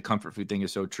 and like the comfort food thing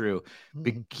is so true.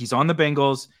 He's on the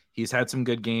Bengals. He's had some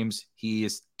good games. He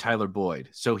is Tyler Boyd.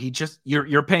 So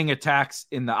you're paying a tax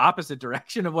in the opposite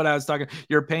direction of what I was talking.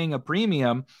 You're paying a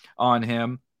premium on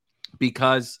him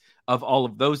because of all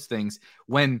of those things.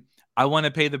 When I want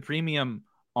to pay the premium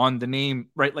on the name,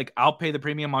 right? Like I'll pay the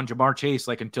premium on Ja'Marr Chase,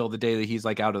 like until the day that he's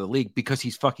like out of the league, because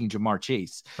he's fucking Ja'Marr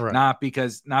Chase, right. not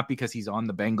because he's on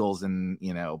the Bengals and,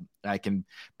 I can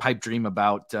pipe dream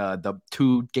about the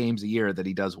 2 games a year that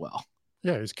he does well.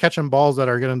 Yeah. He's catching balls that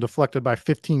are getting deflected by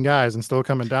 15 guys and still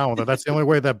coming down with it. That's the only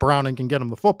way that Browning can get him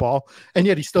the football. And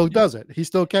yet he still does it. He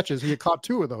still catches. He had caught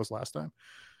 2 of those last time.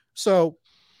 So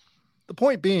the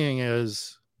point being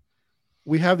is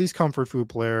we have these comfort food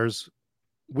players.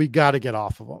 We got to get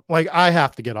off of them. Like I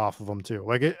have to get off of them too.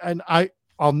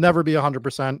 I'll never be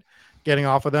 100% getting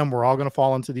off of them. We're all going to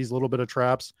fall into these little bit of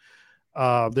traps.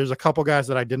 There's a couple guys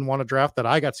that I didn't want to draft that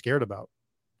I got scared about.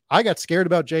 I got scared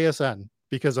about JSN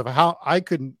because of how I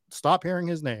couldn't stop hearing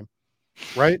his name,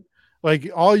 right? Like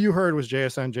all you heard was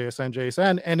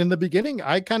JSN. And in the beginning,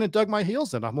 I kind of dug my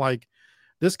heels in. I'm like,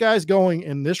 this guy's going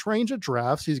in this range of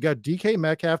drafts. He's got DK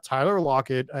Metcalf, Tyler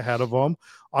Lockett ahead of him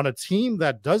on a team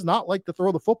that does not like to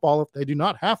throw the football if they do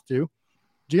not have to.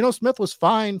 Geno Smith was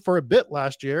fine for a bit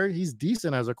last year. He's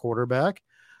decent as a quarterback.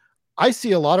 I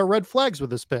see a lot of red flags with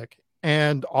this pick,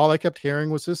 and all I kept hearing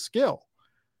was his skill.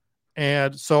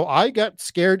 And so I got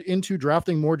scared into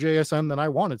drafting more JSN than I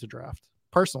wanted to draft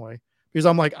personally, because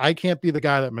I'm like, I can't be the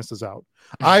guy that misses out.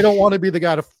 I don't want to be the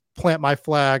guy to plant my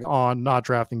flag on not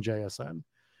drafting JSN.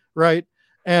 Right.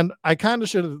 And I kind of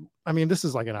should have, this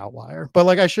is like an outlier, but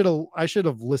like I should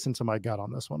have listened to my gut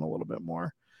on this one a little bit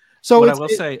more. So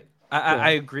I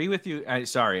agree with you.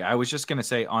 I was just going to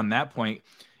say on that point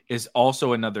is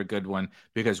also another good one,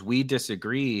 because we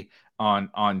disagree on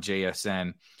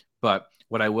JSN. But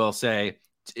what I will say,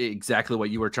 exactly what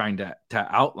you were trying to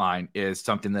outline, is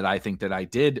something that I think that I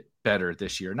did better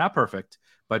this year. Not perfect,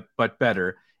 but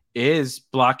better, is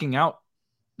blocking out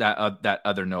that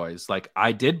other noise. Like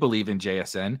I did believe in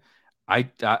JSN.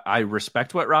 I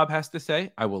respect what Rob has to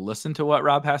say. I will listen to what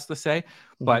Rob has to say,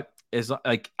 but is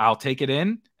like, I'll take it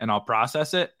in and I'll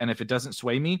process it. And if it doesn't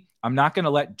sway me, I'm not going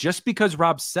to just because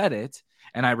Rob said it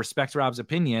and I respect Rob's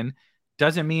opinion,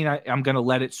 doesn't mean I'm going to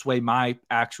let it sway my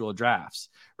actual drafts.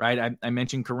 Right. I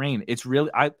mentioned Kerrane. It's really,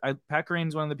 Pat Kerrane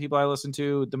is one of the people I listen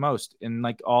to the most in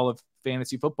like all of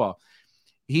fantasy football.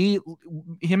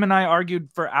 Him and I argued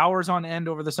for hours on end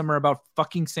over the summer about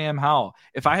fucking Sam Howell.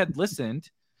 If I had listened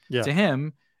to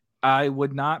him, I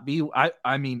would not be. I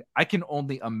can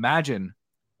only imagine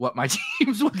what my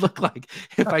teams would look like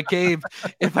if I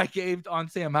caved on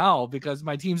Sam Howell, because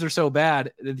my teams are so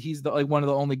bad that he's one of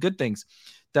the only good things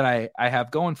that I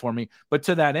have going for me. But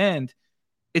to that end,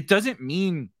 it doesn't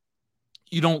mean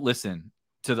you don't listen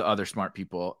to the other smart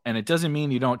people, and it doesn't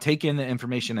mean you don't take in the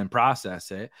information and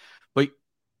process it. But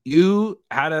you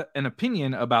had an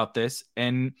opinion about this,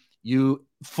 and you,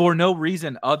 for no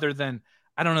reason other than,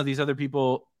 I don't know, these other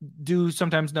people do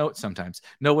sometimes know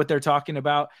what they're talking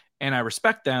about, and I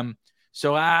respect them.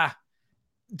 So,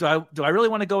 do I really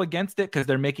want to go against it because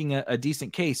they're making a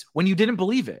decent case when you didn't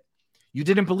believe it? You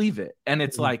didn't believe it. And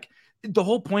it's like, the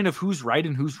whole point of who's right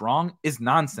and who's wrong is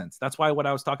nonsense. That's why what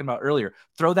I was talking about earlier,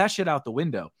 throw that shit out the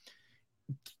window.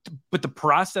 But the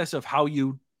process of how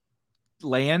you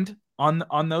land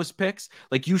on those picks,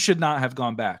 like, you should not have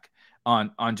gone back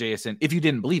on JSN if you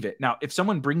didn't believe it. Now, if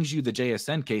someone brings you the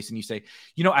JSN case and you say,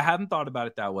 I hadn't thought about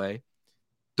it that way,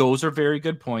 those are very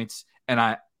good points, and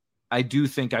I do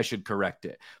think I should correct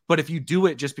it. But if you do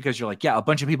it just because you're like, yeah, a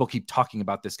bunch of people keep talking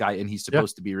about this guy and he's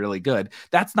supposed to be really good,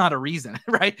 that's not a reason,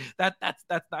 right? That's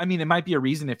it might be a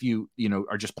reason if you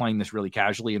are just playing this really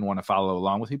casually and want to follow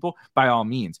along with people, by all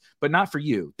means, but not for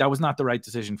you. That was not the right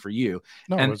decision for you.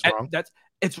 No, and it was wrong.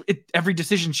 Every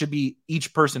decision should be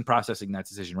each person processing that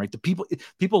decision, right? The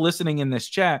people listening in this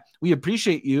chat, we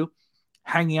appreciate you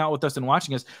hanging out with us and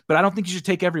watching us, but I don't think you should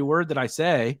take every word that I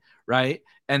say, right,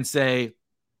 and say,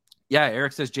 yeah,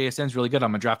 Eric says JSN's really good,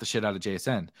 I'm gonna draft the shit out of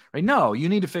JSN, right? No, you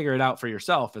need to figure it out for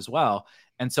yourself as well.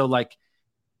 And so, like,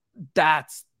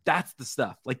 that's the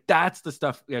stuff. Like, that's the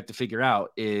stuff we have to figure out,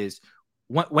 is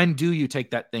when do you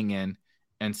take that thing in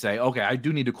and say, okay, I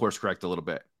do need to course correct a little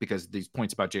bit because these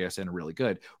points about JSN are really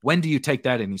good. When do you take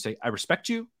that in and you say, I respect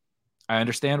you, I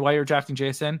understand why you're drafting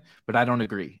JSN, but I don't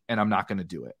agree, and I'm not going to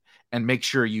do it. And make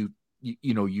sure you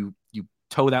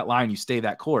toe that line, you stay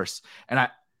that course. And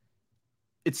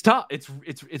it's tough.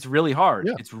 It's really hard.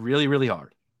 Yeah. It's really, really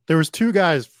hard. There was 2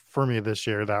 guys for me this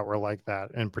year that were like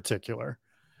that in particular.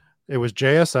 It was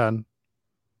JSN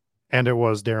and it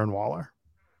was Darren Waller.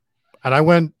 And I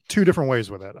went 2 different ways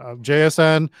with it.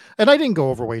 JSN, and I didn't go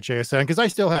overweight JSN because I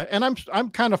still had, and I'm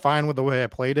kind of fine with the way I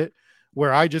played it,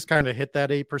 where I just kind of hit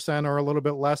that 8% or a little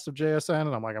bit less of JSN,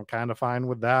 and I'm like, I'm kind of fine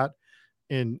with that.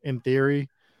 In theory,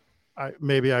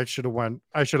 maybe I should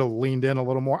have leaned in a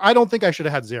little more. I don't think I should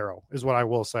have had 0, is what I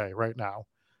will say right now.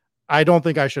 I don't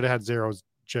think I should have had 0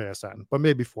 JSN, but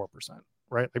maybe 4%,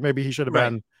 right? Like maybe he should have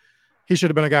been. He should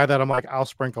have been a guy that I'm like, I'll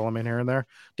sprinkle him in here and there.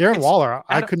 Darren Waller,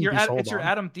 I couldn't be sold It's your on.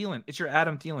 Adam Thielen. It's your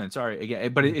Adam Thielen. Sorry,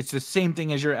 again, but it's the same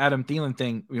thing as your Adam Thielen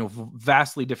thing. You know,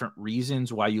 vastly different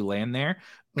reasons why you land there.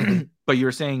 But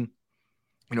you're saying,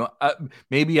 you know,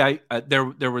 maybe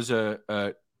there was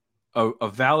a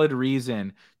valid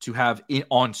reason to have it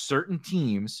on certain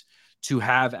teams to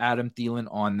have Adam Thielen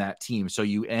on that team. So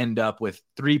you end up with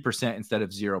 3% instead of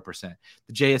 0%.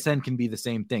 The JSN can be the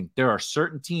same thing. There are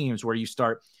certain teams where you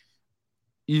start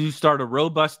a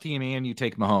robust team and you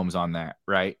take Mahomes on that,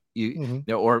 right?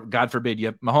 Or God forbid, you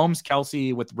have Mahomes,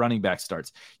 Kelsey with running back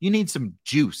starts. You need some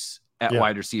juice at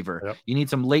wide receiver. Yep. You need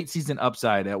some late season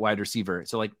upside at wide receiver.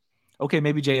 So like, okay,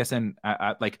 maybe JSN,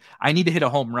 I need to hit a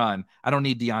home run. I don't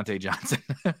need Deontay Johnson.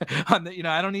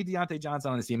 I don't need Deontay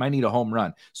Johnson on the team. I need a home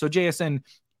run. So JSN,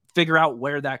 figure out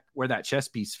where that chess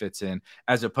piece fits in,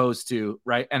 as opposed to,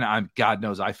 right. And God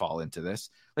knows I fall into this.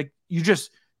 Like there's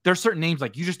certain names,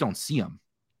 like you just don't see them.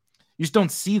 You just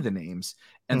don't see the names.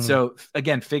 And so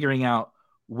again, figuring out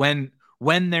when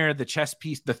they're the chess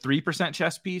piece, the 3%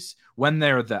 chess piece, when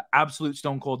they're the absolute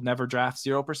stone cold, never draft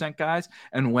 0% guys,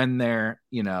 and when they're,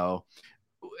 you know,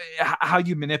 how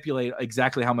you manipulate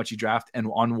exactly how much you draft and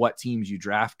on what teams you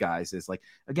draft guys is like,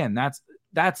 again, that's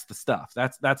the stuff.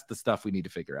 That's the stuff we need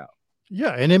to figure out.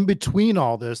 Yeah. And in between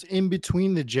all this, in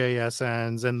between the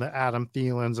JSNs and the Adam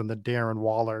Thielens and the Darren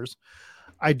Wallers,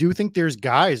 I do think there's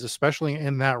guys, especially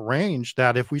in that range,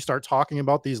 that if we start talking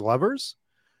about these levers,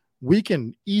 we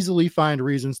can easily find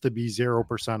reasons to be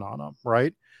 0% on them,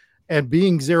 right? And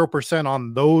being 0%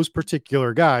 on those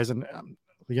particular guys, and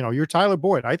you know, you're Tyler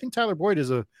Boyd. I think Tyler Boyd is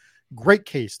a great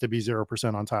case to be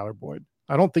 0% on Tyler Boyd.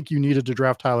 I don't think you needed to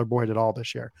draft Tyler Boyd at all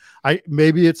this year.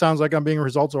 Maybe it sounds like I'm being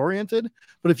results oriented,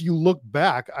 but if you look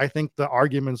back, I think the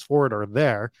arguments for it are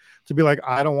there to be like,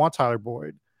 I don't want Tyler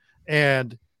Boyd.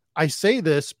 And I say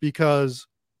this because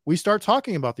we start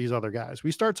talking about these other guys.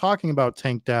 We start talking about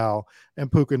Tank Dell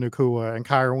and Puka Nacua and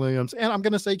Kyren Williams. And I'm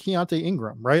going to say Keontae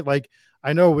Ingram, right? Like,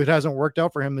 I know it hasn't worked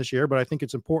out for him this year, but I think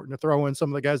it's important to throw in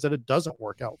some of the guys that it doesn't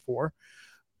work out for,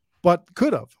 but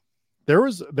could have. There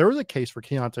was a case for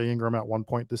Keontae Ingram at one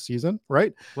point this season,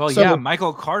 right? Well, so, yeah,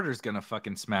 Michael Carter's going to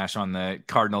fucking smash on the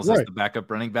Cardinals as the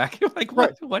backup running back. You're like,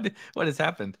 what has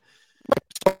happened?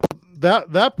 So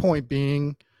that point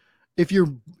being, if you're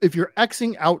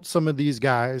Xing out some of these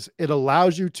guys, it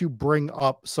allows you to bring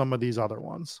up some of these other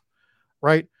ones,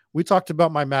 right? We talked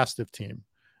about my Mastiff team.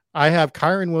 I have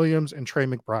Kyren Williams and Trey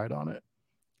McBride on it.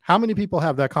 How many people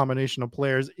have that combination of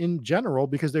players in general,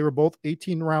 because they were both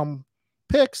 18-round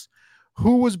picks?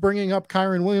 Who was bringing up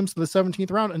Kyren Williams to the 17th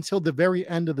round until the very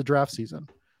end of the draft season,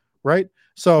 right?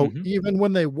 So even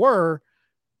when they were,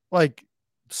 like,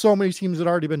 so many teams had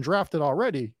already been drafted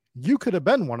already, you could have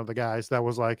been one of the guys that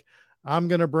was like, I'm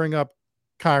going to bring up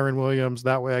Kyren Williams.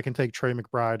 That way I can take Trey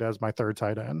McBride as my third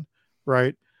tight end,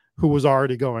 right? Who was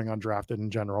already going undrafted in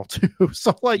general too.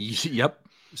 So like, yep.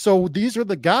 So these are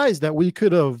the guys that we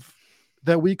could have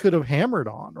hammered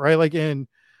on, right? Like, and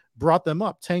brought them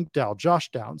up. Tank Dell,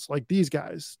 Josh Downs, like these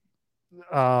guys.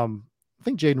 I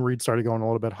think Jaden Reed started going a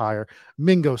little bit higher.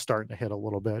 Mingo's starting to hit a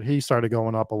little bit. He started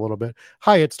going up a little bit.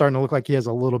 Hyatt's starting to look like he has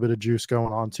a little bit of juice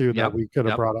going on too that we could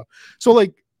have brought up. So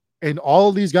like, and all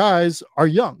of these guys are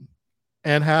young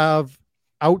and have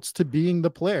outs to being the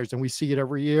players. And we see it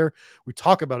every year. We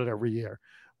talk about it every year.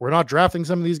 We're not drafting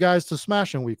some of these guys to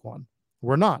smash in week one.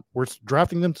 We're not. We're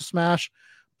drafting them to smash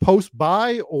post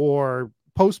bye or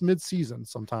post mid-season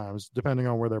sometimes, depending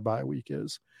on where their bye week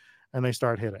is. And they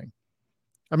start hitting.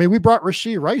 I mean, we brought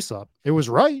Rashee Rice up. It was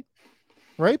right?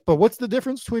 But what's the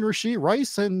difference between Rashee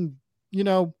Rice and, you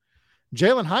know,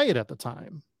 Jalen Hyatt at the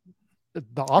time?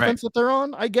 The offense that they're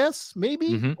on, I guess,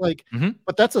 maybe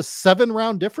but that's a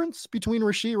 7-round difference between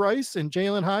Rashee Rice and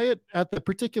Jalen Hyatt at the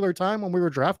particular time when we were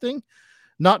drafting,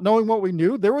 not knowing what we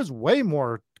knew. There was way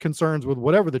more concerns with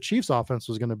whatever the Chiefs offense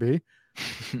was going to be.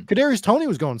 Kadarius Toney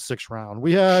was going 6th round.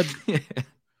 We had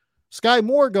Sky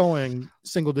Moore going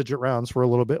single digit rounds for a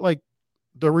little bit. Like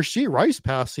the Rashee Rice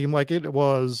pass seemed like it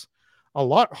was a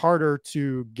lot harder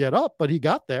to get up, but he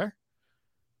got there.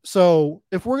 So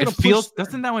if we're going to push,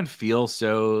 doesn't that one feel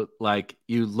so like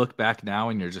you look back now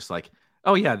and you're just like,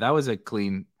 oh yeah, that was a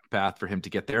clean path for him to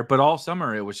get there. But all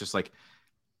summer it was just like,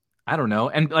 I don't know.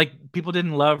 And like people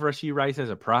didn't love Rashee Rice as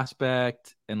a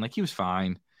prospect, and like he was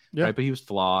fine, right? But he was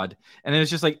flawed. And it was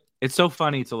just like, it's so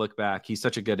funny to look back. He's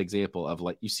such a good example of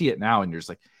like, you see it now and you're just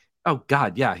like, oh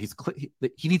God, yeah,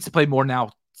 he needs to play more now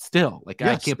still. Like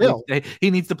I can't believe he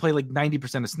needs to play like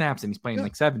 90% of snaps and he's playing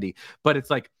like 70. But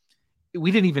it's like, we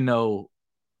didn't even know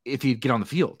if he'd get on the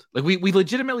field. Like we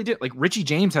legitimately did. Like Richie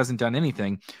James hasn't done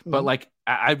anything, but like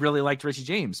I really liked Richie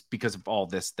James because of all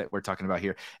this that we're talking about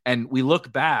here. And we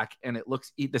look back and it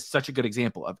looks, this is such a good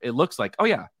example of, it looks like, oh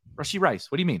yeah, Rashee Rice.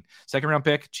 What do you mean? Second round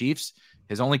pick, Chiefs.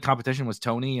 His only competition was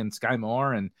Tony and Sky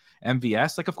Moore and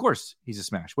MVS. Like, of course he's a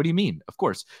smash. What do you mean? Of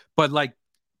course. But like,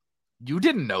 you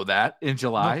didn't know that in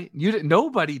July.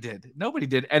 Nobody did.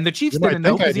 And the Chiefs didn't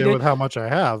know. I did with how much I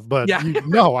have, but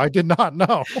no, I did not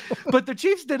know. But the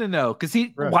Chiefs didn't know because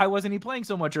why wasn't he playing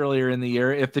so much earlier in the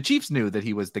year if the Chiefs knew that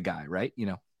he was the guy, right? You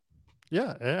know?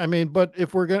 Yeah. I mean, but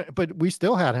we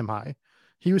still had him high.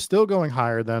 He was still going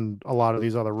higher than a lot of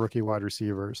these other rookie wide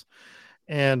receivers.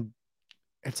 And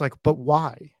it's like, but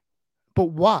why?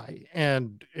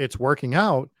 And it's working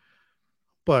out,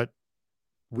 but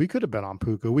we could have been on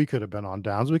Puka. We could have been on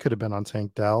Downs. We could have been on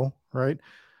Tank Dell, right?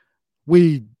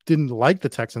 We didn't like the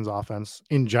Texans offense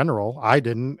in general. I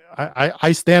didn't.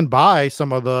 I stand by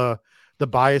some of the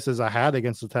biases I had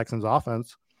against the Texans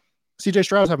offense. CJ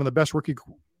Stroud's having the best rookie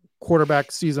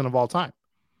quarterback season of all time.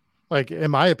 Like, in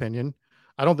my opinion,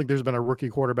 I don't think there's been a rookie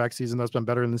quarterback season that's been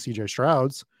better than CJ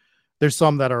Stroud's. There's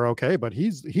some that are okay, but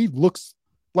he looks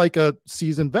like a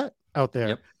seasoned vet out there.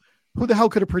 Yep. Who the hell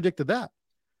could have predicted that?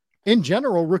 In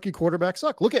general, rookie quarterbacks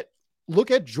suck. Look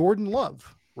at Jordan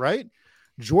Love, right?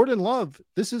 Jordan Love,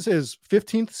 this is his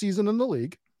 15th season in the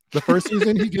league. The first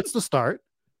season he gets to start,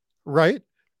 right?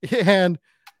 And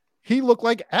he looked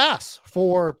like ass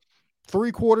for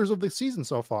 3/4 of the season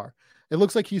so far. It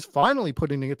looks like he's finally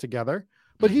putting it together,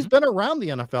 but he's been around the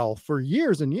NFL for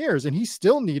years and years, and he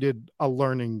still needed a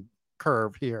learning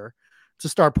curve here to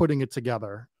start putting it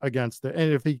together against it.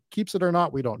 And if he keeps it or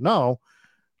not, we don't know.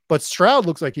 But Stroud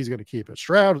looks like he's going to keep it.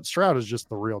 Stroud is just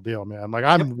the real deal, man. Like,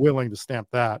 I'm willing to stamp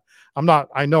that.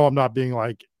 I know I'm not being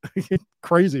like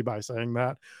crazy by saying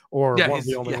that, or one of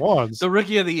the only ones. The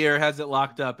rookie of the year has it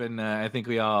locked up. And I think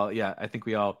we all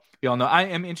know. I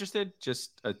am interested,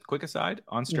 just a quick aside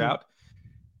on Stroud.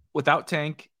 Without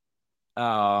Tank,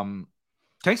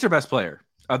 Tank's their best player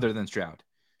other than Stroud.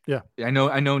 Yeah. I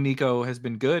know Nico has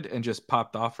been good and just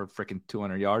popped off for freaking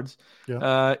 200 yards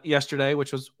yesterday,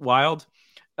 which was wild.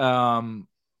 But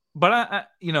I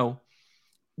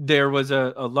there was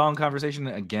a long conversation.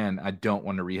 Again, I don't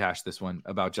want to rehash this one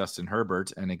about Justin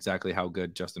Herbert and exactly how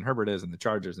good Justin Herbert is and the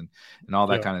Chargers and all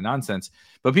that kind of nonsense.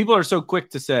 But people are so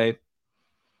quick to say,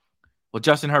 well,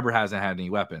 Justin Herbert hasn't had any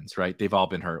weapons, right? They've all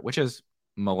been hurt, which is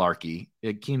malarkey.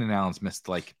 Keenan Allen's missed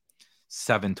like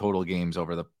 7 total games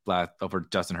over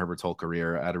Justin Herbert's whole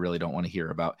career. I really don't want to hear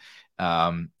about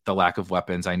the lack of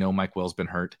weapons. I know Mike Will's been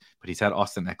hurt, but he's had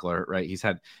Austin Eckler, right? He's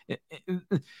had.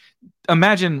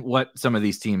 Imagine what some of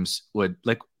these teams would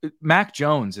like. Mac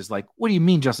Jones is like, what do you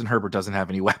mean Justin Herbert doesn't have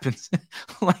any weapons?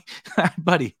 Like,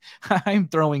 buddy, I'm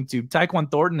throwing to Tyquan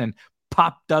Thornton and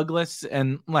Pop Douglas,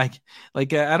 and like I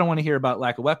don't want to hear about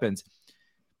lack of weapons,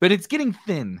 but it's getting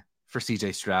thin for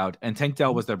CJ Stroud, and Tank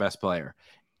Dell was their best player.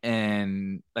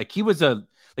 And like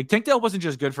Tank Dell wasn't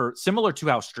just good for, similar to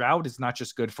how Stroud is not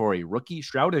just good for a rookie.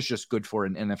 Stroud is just good for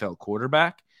an NFL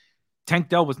quarterback. Tank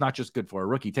Dell was not just good for a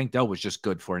rookie. Tank Dell was just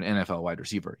good for an NFL wide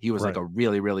receiver. He was like a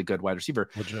really, really good wide receiver.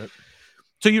 Legit.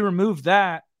 So you remove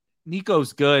that.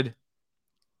 Nico's good.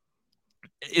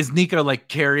 Is Nico like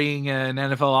carrying an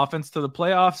NFL offense to the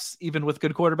playoffs, even with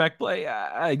good quarterback play?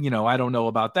 I don't know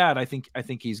about that. I think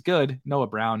he's good. Noah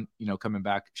Brown, coming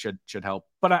back should help.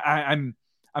 But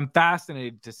I'm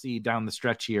fascinated to see down the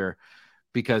stretch here,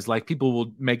 because like people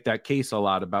will make that case a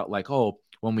lot about like, oh,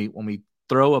 when we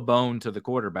throw a bone to the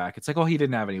quarterback, it's like, oh, he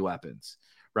didn't have any weapons,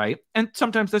 right? And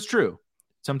sometimes that's true.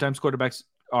 Sometimes quarterbacks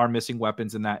are missing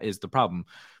weapons, and that is the problem.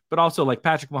 But also, like,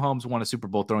 Patrick Mahomes won a Super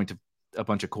Bowl throwing to a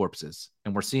bunch of corpses,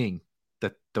 and we're seeing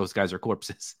that those guys are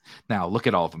corpses now. Look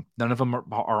at all of them. None of them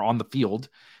are on the field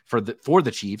for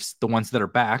the Chiefs. The ones that are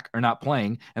back are not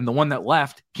playing, and the one that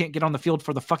left can't get on the field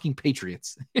for the fucking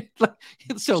Patriots.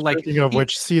 So, like, speaking of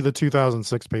which, see the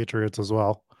 2006 Patriots as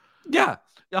well. Yeah,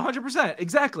 100%,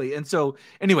 exactly. And so,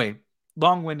 anyway,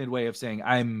 long-winded way of saying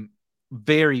I'm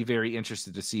very, very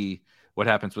interested to see what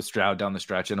happens with Stroud down the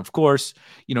stretch. And of course,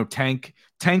 Tank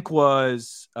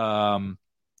was.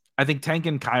 I think Tank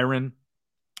and Kyron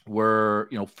were,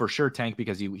 for sure Tank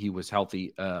because he was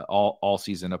healthy all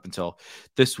season up until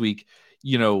this week.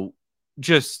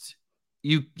 Just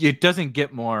it doesn't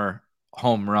get more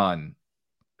home run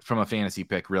from a fantasy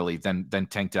pick really than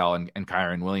Tank Dell and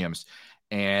Kyron Williams.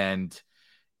 And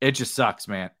it just sucks,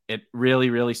 man. It really,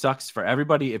 really sucks for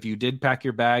everybody. If you did pack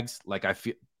your bags, like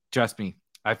trust me,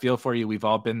 I feel for you. We've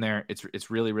all been there.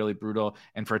 It's really, really brutal.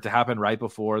 And for it to happen right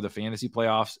before the fantasy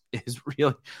playoffs is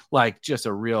really like just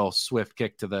a real swift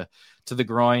kick to the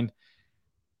groin.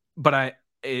 But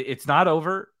it's not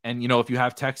over. And, if you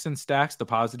have Texan stacks, the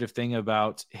positive thing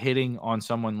about hitting on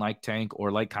someone like Tank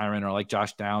or like Kyron or like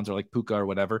Josh Downs or like Puka or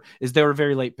whatever is they were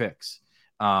very late picks.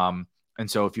 And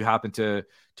so if you happen to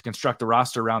construct a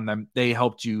roster around them, they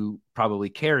helped you probably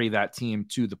carry that team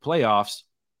to the playoffs.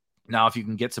 Now, if you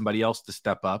can get somebody else to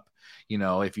step up,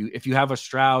 if you have a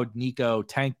Stroud, Nico,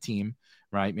 Tank team,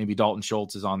 right? Maybe Dalton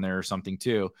Schultz is on there or something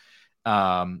too.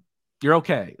 You're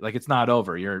okay. Like it's not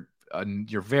over. You're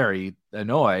very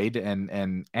annoyed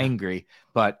and angry,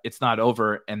 but it's not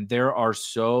over. And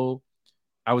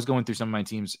I was going through some of my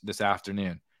teams this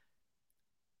afternoon.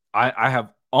 I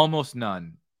have almost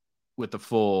none with the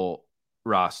full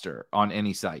roster on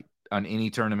any site, on any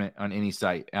tournament, on any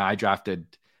site. And I drafted,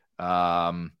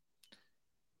 I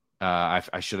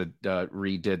should have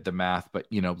redid the math, but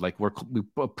we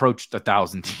approached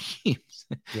 1,000 teams.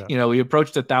 Yeah. We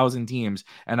approached 1,000 teams,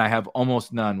 and I have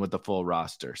almost none with the full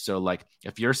roster. So, like,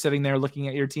 if you're sitting there looking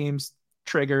at your teams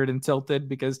triggered and tilted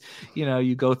because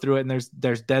you go through it and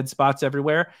there's dead spots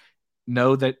everywhere,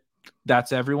 know that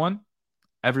that's everyone.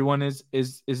 Everyone is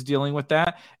dealing with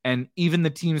that, and even the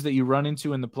teams that you run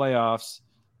into in the playoffs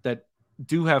that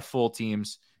do have full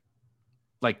teams,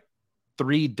 like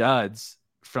 3 duds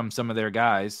from some of their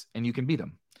guys, and you can beat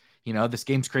them. This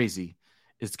game's crazy.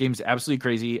 This game's absolutely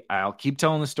crazy. I'll keep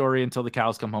telling the story until the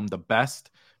cows come home. The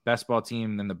best ball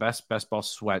team and the best ball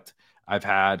sweat I've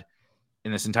had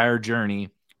in this entire journey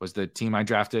was the team I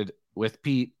drafted with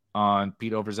Pete on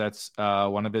Pete Overzet's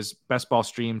one of his best ball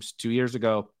streams 2 years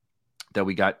ago, that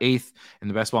we got 8th in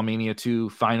the Best Ball Mania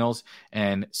 2 finals.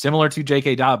 And similar to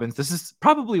J.K. Dobbins, this is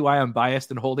probably why I'm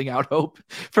biased and holding out hope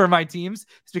for my teams.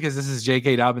 It's because this is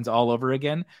J.K. Dobbins all over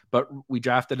again. But we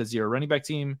drafted a 0 running back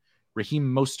team. Raheem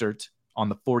Mostert on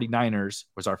the 49ers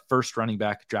was our first running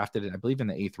back, drafted, I believe, in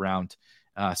the 8th round,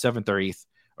 7th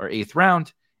or 8th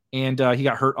round. And he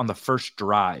got hurt on the first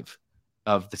drive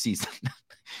of the season.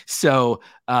 So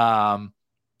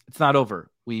it's not over.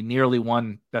 We nearly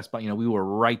won Best Ball. We were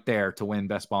right there to win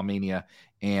Best Ball Mania,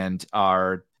 and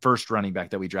our first running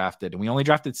back that we drafted, and we only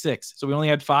drafted 6. So we only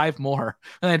had 5 more.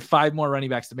 I had 5 more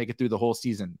running backs to make it through the whole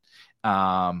season.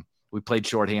 We played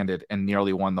shorthanded and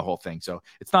nearly won the whole thing. So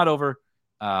it's not over,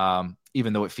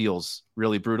 even though it feels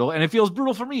really brutal, and it feels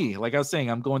brutal for me. Like I was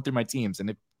saying, I'm going through my teams,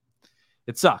 and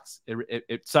it sucks.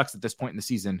 It sucks at this point in the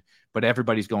season, but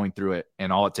everybody's going through it,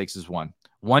 and all it takes is one.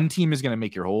 One team is going to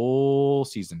make your whole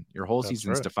season. Your whole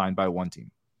season is defined by one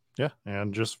team. Yeah,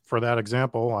 and just for that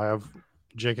example, I have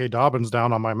J.K. Dobbins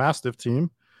down on my Mastiff team,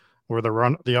 where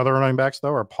the other running backs,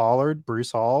 though, are Pollard,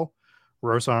 Breece Hall,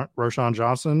 Roschon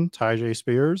Johnson, Tyjae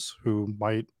Spears, who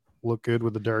might look good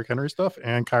with the Derrick Henry stuff,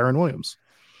 and Kyron Williams.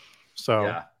 So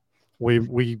yeah.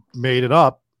 we made it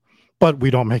up, but we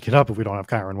don't make it up if we don't have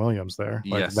Kyron Williams there.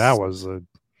 Like, yes.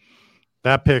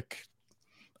 That pick,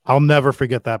 I'll never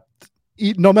forget that.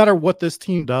 No matter what this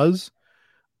team does,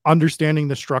 understanding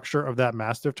the structure of that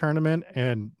Mastiff tournament,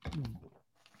 and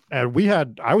I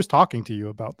was talking to you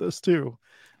about this too,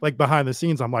 like behind the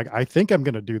scenes. I'm like, I think I'm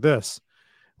going to do this.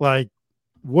 Like,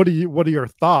 what are your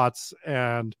thoughts?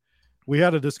 And we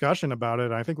had a discussion about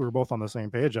it. I think we were both on the same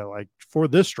page. For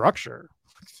this structure,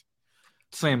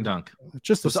 slam dunk.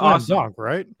 Just a slam dunk,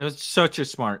 right?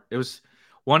 It was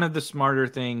one of the smarter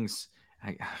things.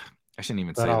 I shouldn't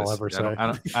even say this.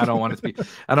 I don't want it to be.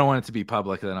 I don't want it to be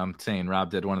public that I'm saying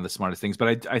Rob did one of the smartest things.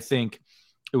 But I think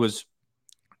it was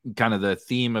kind of the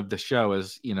theme of the show.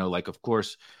 Is of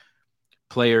course,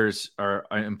 players are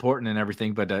important and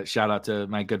everything. But shout out to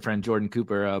my good friend Jordan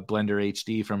Cooper, Blender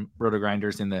HD from Roto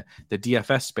Grinders in the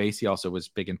DFS space. He also was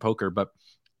big in poker, but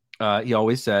he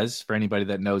always says, for anybody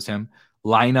that knows him,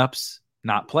 lineups,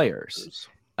 not players.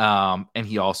 And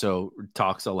he also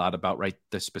talks a lot about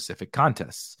the specific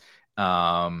contests.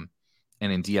 And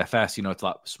in DFS, it's a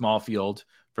lot small field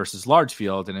versus large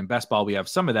field. And in best ball, we have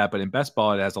some of that, but in best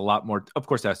ball, it has a lot more. Of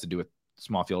course, it has to do with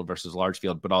small field versus large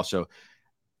field, but also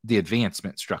the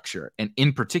advancement structure. And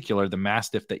in particular, the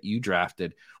Mastiff that you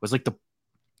drafted was like the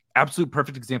absolute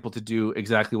perfect example to do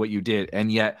exactly what you did.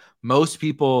 And yet most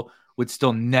people would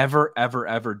still never, ever,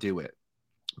 ever do it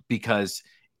because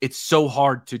it's so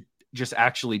hard to just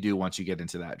actually do once you get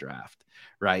into that draft,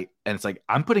 right? And it's like,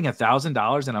 I'm putting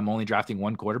 $1,000 and I'm only drafting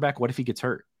one quarterback. What if he gets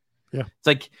hurt? Yeah. It's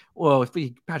like, well, if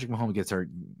Patrick Mahomes gets hurt,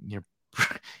 you're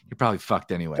probably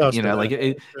fucked anyway.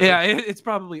 It's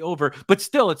probably over. But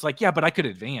still, it's like, yeah, but I could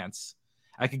advance.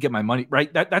 I could get my money,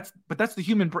 right? That's the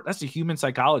human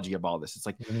psychology of all this. It's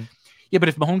like, yeah, but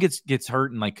if Mahomes gets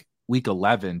hurt in like week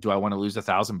 11, do I want to lose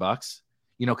 $1,000?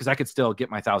 Because I could still get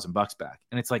my $1,000 back.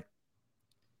 And it's like,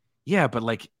 yeah, but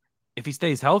like if he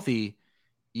stays healthy,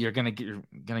 you're gonna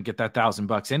get that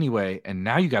 $1,000 anyway, and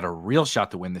now you got a real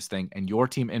shot to win this thing, and your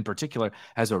team in particular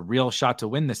has a real shot to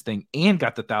win this thing and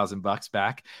got the $1,000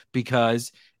 back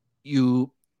because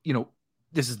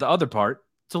this is the other part.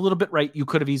 It's a little bit right. You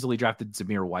could have easily drafted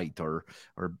Zamir White or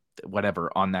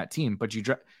whatever on that team, but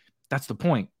that's the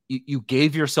point. You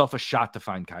gave yourself a shot to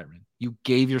find Kyren. You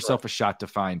gave yourself a shot to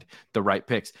find the right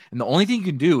picks, and the only thing you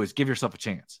can do is give yourself a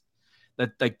chance.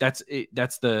 That's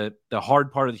the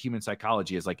hard part of the human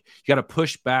psychology is like, you got to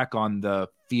push back on the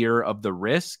fear of the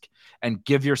risk and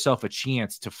give yourself a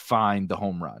chance to find the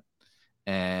home run.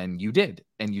 And you did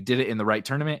it in the right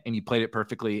tournament and you played it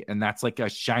perfectly. And that's like a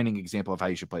shining example of how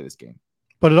you should play this game.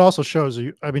 But it also shows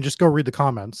you, I mean, just go read the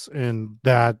comments on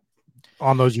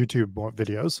those YouTube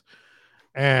videos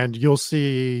and you'll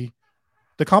see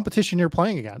the competition you're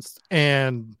playing against.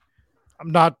 And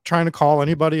I'm not trying to call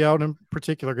anybody out in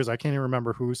particular because I can't even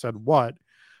remember who said what,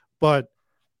 but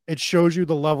it shows you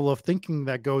the level of thinking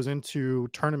that goes into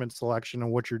tournament selection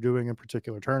and what you're doing in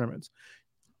particular tournaments.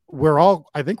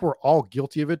 I think we're all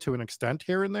guilty of it to an extent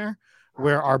here and there,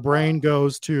 where our brain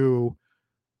goes to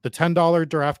the $10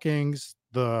 DraftKings,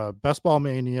 the Best Ball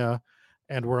Mania,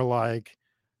 and we're like,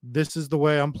 this is the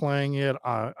way I'm playing it.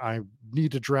 I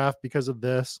need to draft because of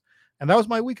this. And that was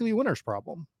my weekly winners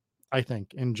problem, I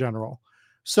think, in general.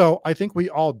 So I think we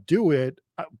all do it,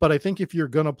 but I think if you're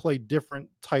going to play different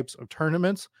types of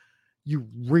tournaments, you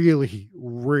really,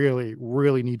 really,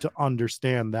 really need to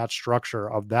understand that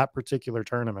structure of that particular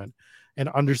tournament and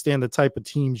understand the type of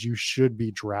teams you should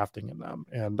be drafting in them.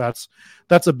 And that's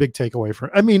a big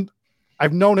takeaway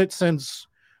I've known it since,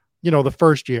 the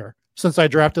first year, since I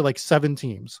drafted like 7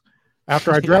 teams.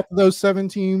 After I drafted those 7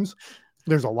 teams,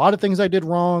 there's a lot of things I did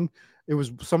wrong. It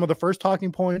was some of the first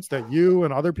talking points that you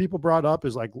and other people brought up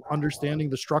is like understanding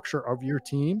the structure of your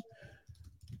team,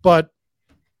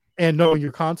 and knowing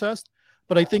your contest.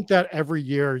 But I think that every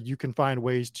year you can find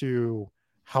ways to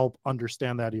help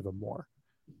understand that even more,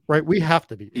 right? We have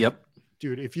to be. Yep.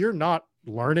 Dude, if you're not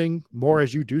learning more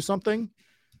as you do something,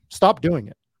 stop doing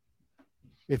it.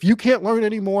 If you can't learn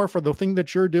anymore for the thing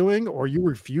that you're doing, or you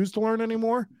refuse to learn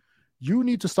anymore, you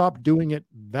need to stop doing it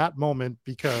that moment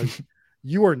because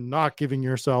you are not giving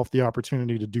yourself the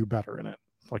opportunity to do better in it.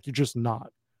 Like, you're just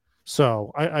not.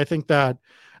 So I think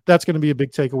that's going to be a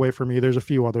big takeaway for me. There's a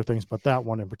few other things, but that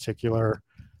one in particular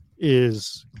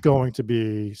is going to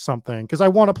be something, because I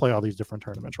want to play all these different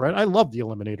tournaments, right? I love the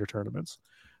eliminator tournaments.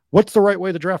 What's the right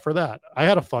way to draft for that? I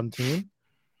had a fun team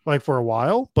like for a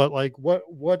while, but like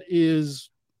what is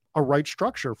a right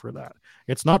structure for that?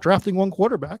 It's not drafting one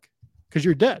quarterback because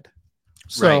you're dead.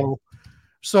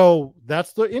 So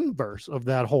that's the inverse of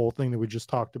that whole thing that we just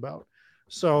talked about.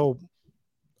 So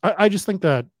I just think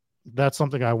that's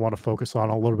something I want to focus on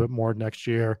a little bit more next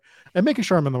year, and making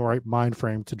sure I'm in the right mind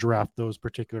frame to draft those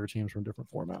particular teams from different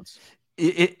formats.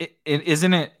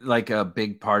 Isn't it like a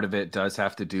big part of it does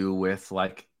have to do with,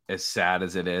 like, as sad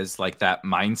as it is, like that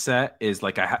mindset is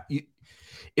like,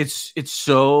 it's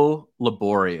so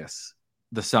laborious.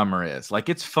 The summer is like,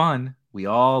 it's fun. We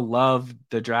all love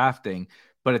the drafting,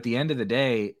 but at the end of the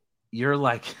day, you're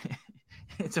like,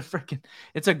 it's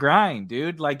a grind,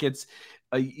 dude. Like, it's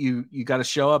you got to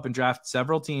show up and draft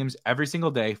several teams every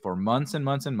single day for months and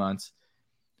months and months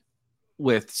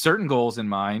with certain goals in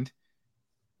mind.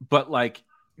 But like,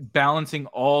 balancing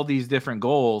all these different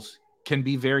goals can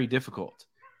be very difficult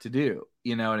to do.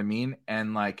 You know what I mean?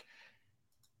 And like,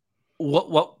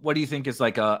 what do you think is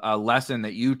like a lesson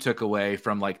that you took away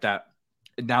from like that,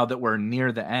 now that we're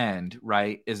near the end,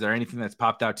 right? Is there anything that's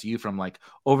popped out to you from like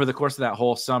over the course of that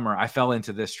whole summer? I fell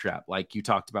into this trap. Like you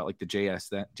talked about like the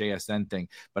JSN thing,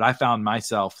 but I found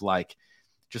myself like,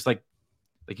 just like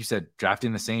you said,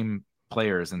 drafting the same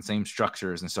players and same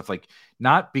structures and stuff, like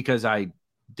not because I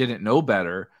didn't know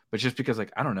better, but just because,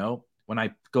 like, I don't know, when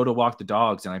I go to walk the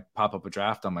dogs and I pop up a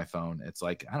draft on my phone, it's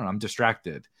like, I don't know, I'm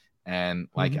distracted. And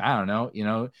like, I don't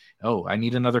know, oh, I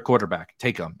need another quarterback,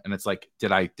 take them. And it's like,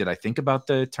 did I think about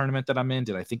the tournament that I'm in?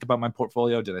 Did I think about my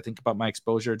portfolio? Did I think about my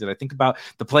exposure? Did I think about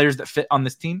the players that fit on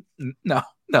this team? No,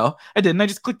 I didn't. I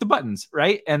just clicked the buttons.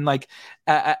 Right. And like,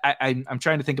 I'm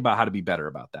trying to think about how to be better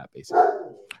about that, basically.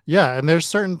 Yeah, and there's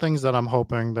certain things that I'm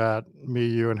hoping that me,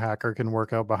 you, and Hacker can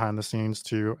work out behind the scenes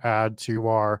to add to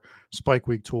our Spike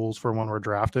Week tools for when we're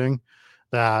drafting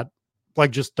that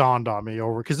like just dawned on me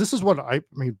over because this is what I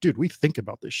mean, dude, we think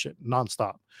about this shit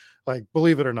nonstop. Like,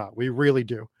 believe it or not, we really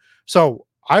do. So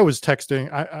I was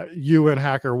texting you and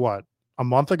Hacker what a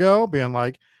month ago, being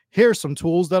like, here's some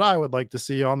tools that I would like to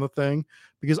see on the thing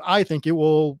because I think it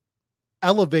will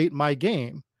elevate my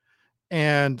game.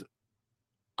 And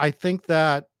I think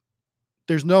that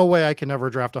there's no way I can ever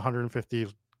draft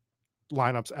 150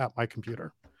 lineups at my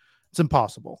computer. It's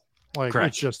impossible. Like, Correct.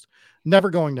 it's just never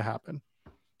going to happen.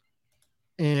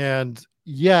 And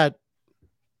yet,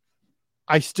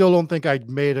 I still don't think I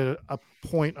made a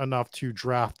point enough to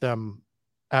draft them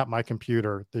at my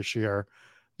computer this year,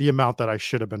 the amount that I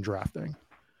should have been drafting.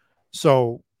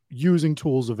 So, using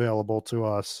tools available to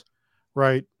us,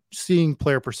 right? Seeing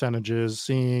player percentages,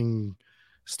 seeing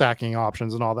stacking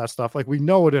options and all that stuff. Like, we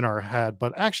know it in our head,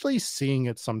 but actually seeing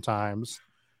it sometimes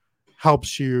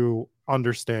helps you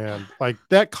understand like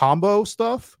that combo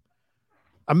stuff.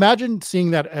 Imagine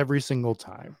seeing that every single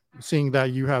time, seeing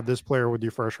that you have this player with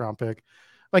your first round pick.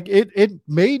 Like it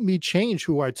made me change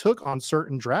who I took on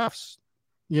certain drafts,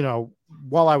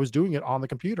 while I was doing it on the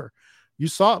computer. You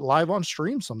saw it live on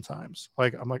stream sometimes.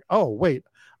 Like, I'm like, oh, wait,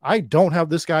 I don't have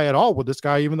this guy at all with this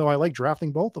guy, even though I like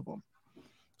drafting both of them.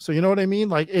 So, you know what I mean?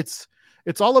 Like, it's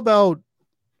all about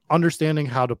understanding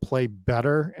how to play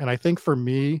better. And I think for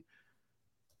me,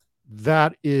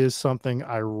 that is something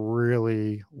I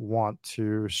really want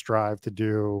to strive to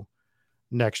do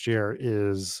next year,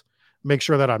 is make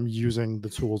sure that I'm using the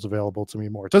tools available to me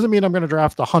more. It doesn't mean I'm going to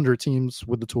draft 100 teams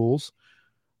with the tools,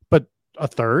 but a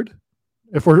third,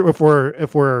 if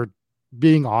we're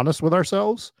being honest with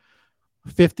ourselves,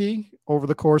 50 over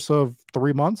the course of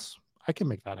 3 months, I can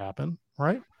make that happen.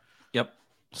 Right. Yep.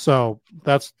 So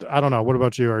I don't know. What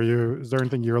about you? Is there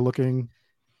anything you're looking?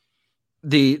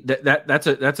 That's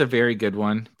a very good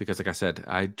one because, like I said,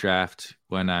 I draft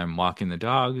when I'm walking the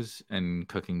dogs and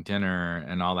cooking dinner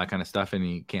and all that kind of stuff, and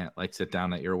you can't like sit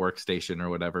down at your workstation or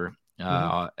whatever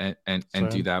and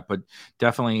do that. But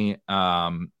definitely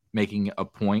making a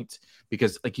point,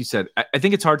 because, like you said, I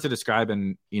think it's hard to describe,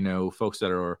 and folks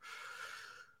that are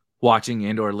watching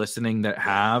and or listening that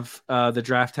have the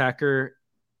Draft Hacker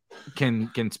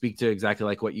can speak to exactly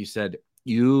like what you said.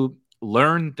 You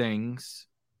learn things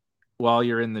while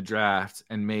you're in the draft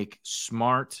and make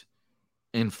smart,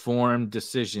 informed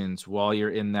decisions while you're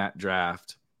in that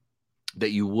draft that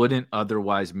you wouldn't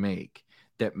otherwise make,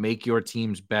 that make your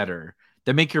teams better,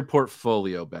 that make your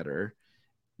portfolio better,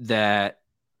 that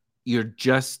you're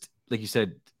just, like you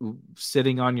said,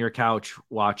 sitting on your couch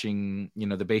watching,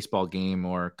 the baseball game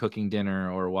or cooking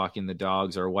dinner or walking the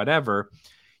dogs or whatever.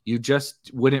 You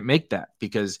just wouldn't make that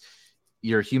because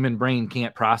your human brain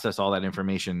can't process all that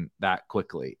information that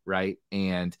quickly, right?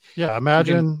 And yeah,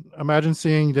 imagine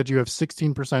seeing that you have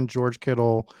 16% George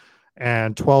Kittle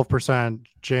and 12%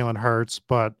 Jalen Hurts,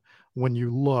 but when you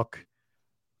look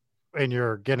and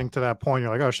you're getting to that point,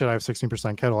 you're like, oh shit, I have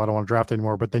 16% Kittle, I don't want to draft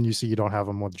anymore. But then you see you don't have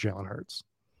him with Jalen Hurts.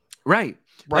 Right.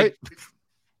 Like,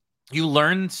 you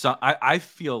learn I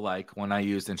feel like when I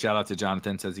used, and shout out to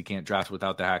Jonathan, says he can't draft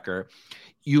without the hacker,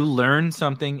 you learn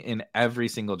something in every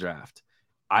single draft.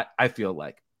 I feel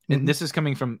like, and this is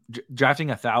coming from drafting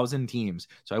 1,000 teams.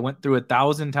 So I went through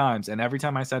 1,000 times, and every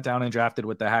time I sat down and drafted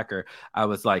with the hacker, I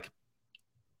was like,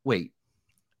 wait,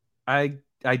 I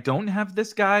don't have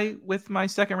this guy with my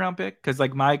second round pick, because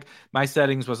like my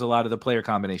settings was a lot of the player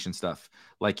combination stuff,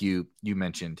 like you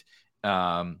mentioned.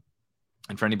 And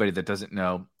for anybody that doesn't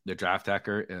know, the Draft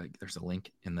Hacker, there's a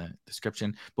link in the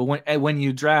description. But when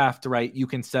you draft, right, you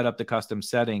can set up the custom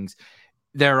settings.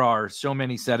 There are so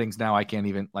many settings now, I can't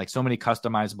even, like, so many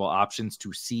customizable options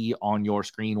to see on your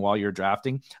screen while you're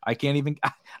drafting. I can't even,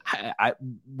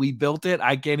 we built it.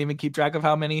 I can't even keep track of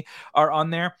how many are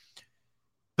on there.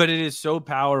 But it is so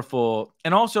powerful.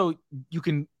 And also, you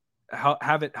can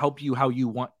have it help you how you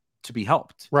want to be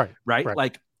helped. Right.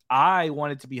 Like, I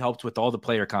wanted to be helped with all the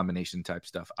player combination type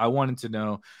stuff. I wanted to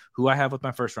know who I have with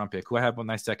my first round pick, who I have with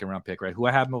my second round pick, right? Who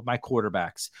I have with my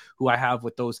quarterbacks, who I have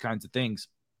with those kinds of things.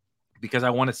 Because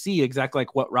I want to see exactly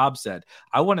like what Rob said.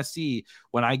 I want to see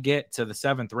when I get to the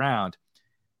 7th round,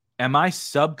 am I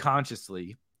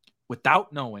subconsciously,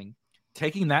 without knowing,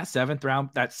 taking that 7th round,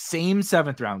 that same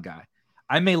 7th round guy.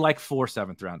 I may like 4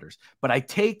 7th rounders, but I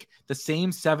take the same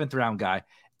 7th round guy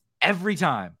every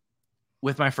time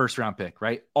with my first round pick,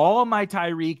 right? All my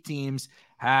Tyreek teams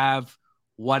have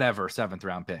whatever 7th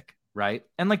round pick, right?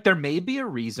 And like, there may be a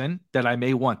reason that I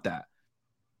may want that.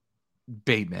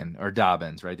 Bateman or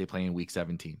Dobbins, right? They play in week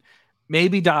 17.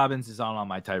 Maybe Dobbins is on all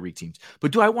my Tyreek teams,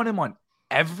 but do I want him on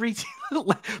every team?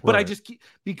 But right. I just keep,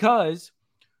 because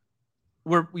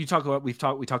we talk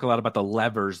a lot about the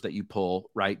levers that you pull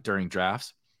right during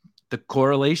drafts. The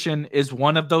correlation is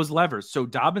one of those levers. So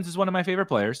Dobbins is one of my favorite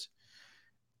players.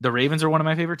 The Ravens are one of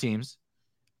my favorite teams.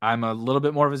 I'm a little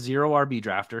bit more of a 0 RB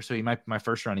drafter, so he might be my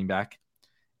first running back.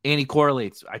 And he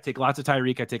correlates. I take lots of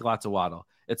Tyreek. I take lots of Waddle.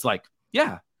 It's like,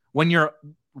 yeah, when you're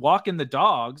walking the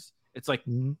dogs, it's like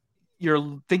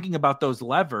you're thinking about those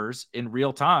levers in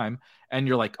real time, and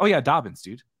you're like, oh, yeah, Dobbins,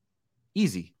 dude.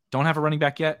 Easy. Don't have a running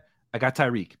back yet. I got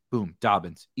Tyreek. Boom,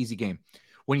 Dobbins. Easy game.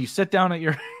 When you sit down at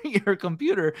your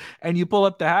computer and you pull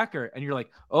up the hacker and you're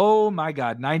like, oh my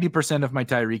God, 90% of my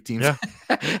Tyreek teams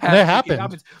that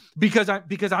happened because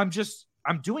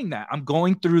I'm doing that. I'm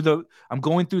going through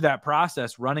that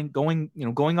process,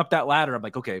 going up that ladder. I'm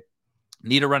like, okay,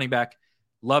 need a running back.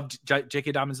 Loved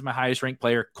J.K. Dobbins is my highest ranked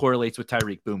player, correlates with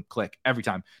Tyreek. Boom, click every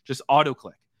time. Just auto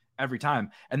click every time.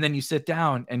 And then you sit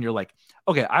down and you're like,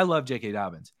 okay, I love J.K.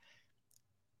 Dobbins.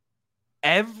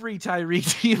 Every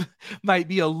Tyreek team might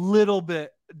be a little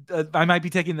bit. I might be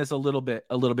taking this a little bit,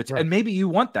 right. And maybe you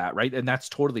want that, right? And that's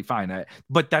totally fine.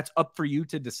 But that's up for you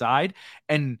to decide.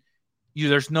 And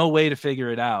there's no way to figure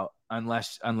it out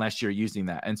unless you're using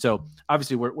that. And so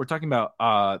obviously we're talking about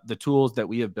the tools that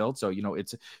we have built. So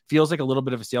it feels like a little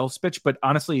bit of a sales pitch, but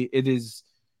honestly, it is,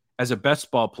 as a best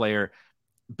ball player,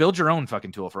 build your own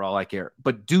fucking tool for all I care.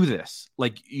 But do this.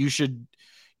 Like you should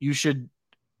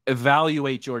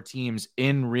evaluate your teams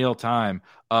in real time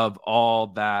of all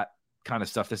that kind of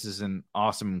stuff. This is an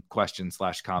awesome question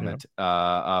 / comment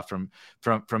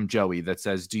from Joey that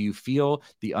says, do you feel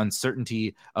the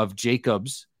uncertainty of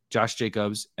Josh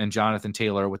Jacobs and Jonathan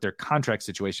Taylor with their contract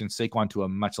situation, Saquon to a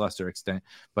much lesser extent,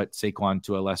 but Saquon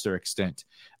to a lesser extent,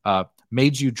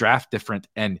 made you draft different?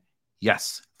 And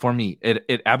yes, for me,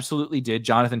 it absolutely did.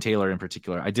 Jonathan Taylor in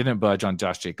particular. I didn't budge on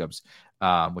Josh Jacobs,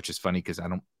 which is funny because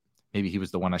maybe he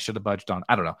was the one I should have budged on.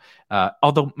 I don't know.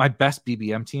 Although my best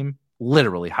BBM team,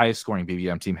 literally highest scoring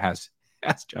BBM team, has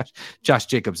Josh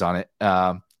Jacobs on it.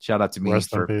 Shout out to me.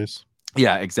 Rest in peace.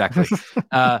 Yeah, exactly.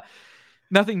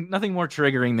 Nothing more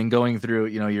triggering than going through,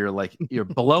 you're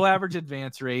below average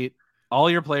advance rate. All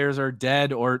your players are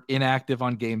dead or inactive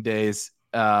on game days.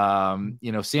 Sam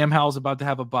Howell's about to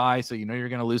have a bye, so you're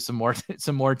going to lose some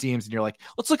more teams, and you're like,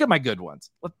 let's look at my good ones.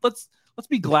 Let's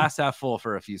be glass half full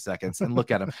for a few seconds and look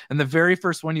at them. And the very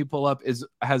first one you pull up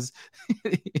has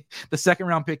the second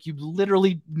round pick you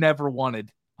literally never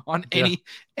wanted on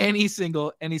any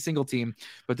single team.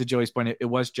 But to Joey's point, it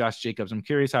was Josh Jacobs. I'm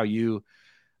curious how you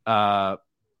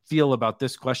feel about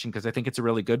this question, because I think it's a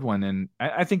really good one, and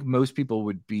I think most people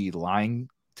would be lying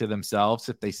to themselves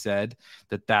if they said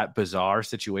that bizarre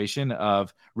situation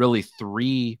of really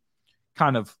three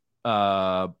kind of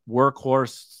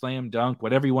workhorse, slam dunk,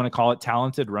 whatever you want to call it,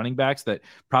 talented running backs that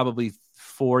probably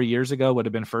 4 years ago would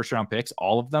have been first round picks,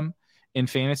 all of them in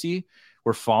fantasy,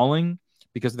 were falling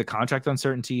because of the contract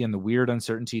uncertainty and the weird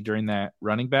uncertainty during that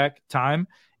running back time.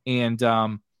 And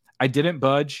I didn't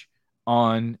budge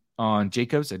on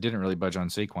Jacobs. I didn't really budge on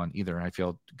Saquon either. I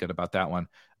feel good about that one.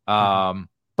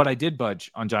 But I did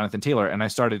budge on Jonathan Taylor, and I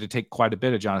started to take quite a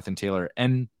bit of Jonathan Taylor.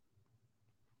 And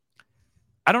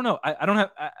I don't know. I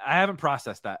haven't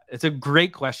processed that. It's a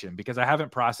great question because I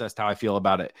haven't processed how I feel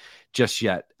about it just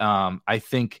yet. I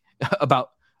think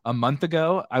about a month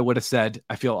ago, I would have said,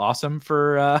 I feel awesome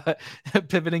for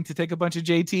pivoting to take a bunch of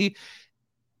JT.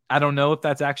 I don't know if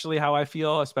that's actually how I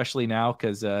feel, especially now,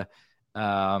 because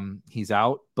he's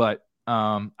out, but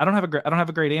I don't have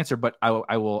a great answer, but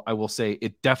I will say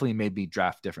it definitely made me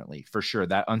draft differently for sure.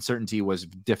 That uncertainty was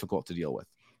difficult to deal with.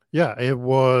 Yeah, it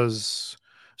was.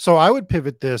 So I would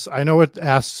pivot this. I know it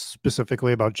asks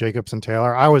specifically about Jacobs and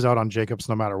Taylor. I was out on Jacobs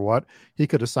no matter what. He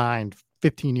could have signed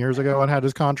 15 years ago and had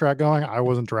his contract going. I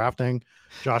wasn't drafting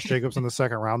Josh Jacobs in the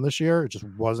second round this year. It just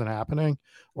wasn't happening,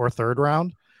 or third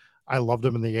round. I loved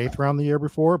him in the 8th round the year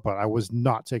before, but I was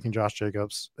not taking Josh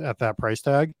Jacobs at that price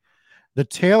tag. The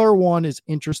Taylor one is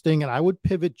interesting, and I would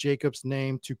pivot Jacobs'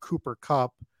 name to Cooper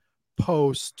Kupp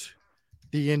post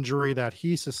the injury that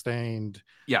he sustained.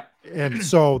 Yeah. And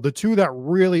so the two that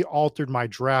really altered my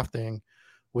drafting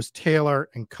was Taylor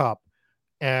and Kupp.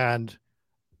 And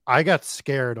I got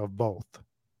scared of both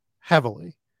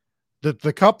heavily.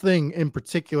 The Kupp thing in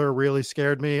particular really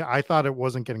scared me. I thought it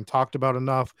wasn't getting talked about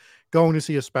enough. Going to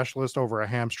see a specialist over a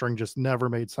hamstring just never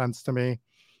made sense to me.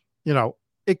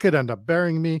 It could end up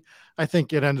burying me. I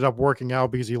think it ended up working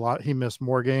out because he missed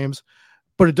more games,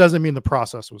 but it doesn't mean the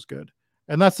process was good.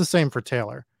 And that's the same for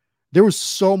Taylor. There was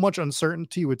so much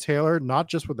uncertainty with Taylor, not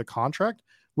just with the contract,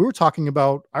 we were talking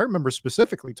about, I remember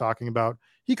specifically talking about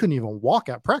he couldn't even walk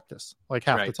at practice like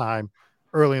half the time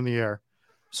early in the year.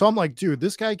 So I'm like, dude,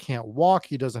 this guy can't walk.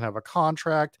 He doesn't have a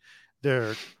contract.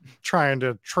 They're trying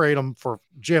to trade him for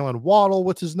Jalen Waddle,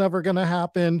 which is never going to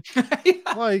happen. Yeah.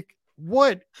 Like,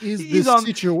 what is this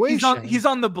situation? He's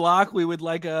on the block. We would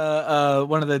like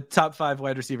one of the top 5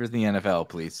 wide receivers in the NFL,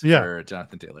 please, for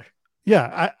Jonathan Taylor.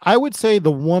 Yeah, I would say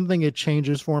the one thing it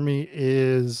changes for me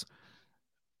is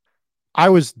I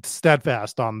was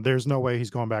steadfast on there's no way he's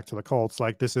going back to the Colts.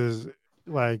 This is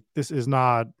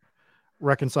not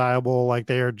reconcilable. Like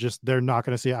they're not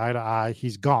going to see eye to eye.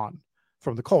 He's gone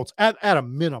from the Colts at a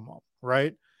minimum,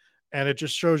 right? And it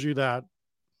just shows you that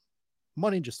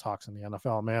money just talks in the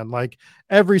NFL, man. Like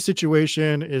every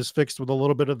situation is fixed with a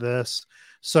little bit of this.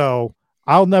 So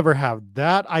I'll never have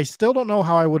that. I still don't know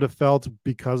how I would have felt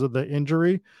because of the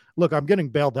injury. Look, I'm getting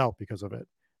bailed out because of it.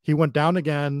 He went down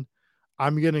again.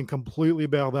 I'm getting completely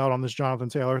bailed out on this Jonathan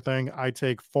Taylor thing. I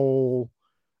take full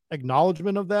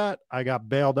acknowledgement of that. I got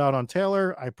bailed out on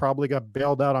Taylor. I probably got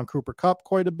bailed out on Cooper Kupp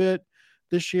quite a bit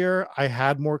this year. I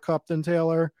had more Kupp than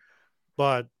Taylor,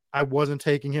 but I wasn't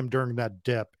taking him during that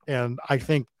dip. And I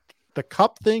think the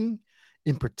Kupp thing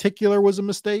in particular was a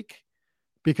mistake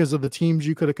because of the teams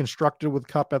you could have constructed with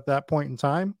Kupp at that point in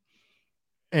time.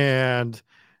 And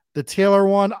the Taylor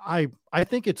one, I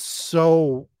think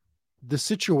the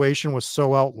situation was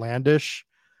so outlandish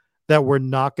that we're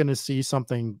not going to see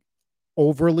something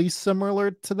overly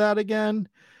similar to that again,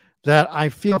 that I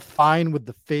feel fine with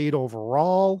the fade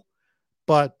overall,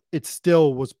 but it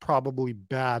still was probably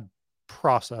bad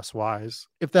process wise.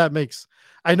 If that makes,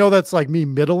 I know that's like me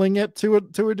middling it to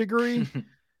a degree,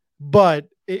 but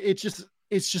it's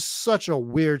just such a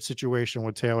weird situation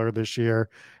with Taylor this year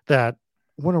that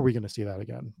when are we going to see that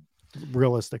again?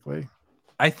 Realistically,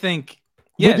 I think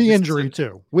with the injury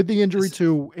too,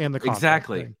 and the contract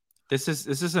exactly thing. This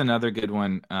is another good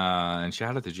one. And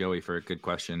shout out to Joey for a good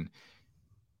question.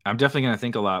 I'm definitely going to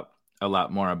think a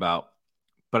lot more about,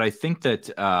 but I think that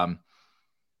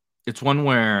it's one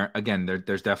where, again,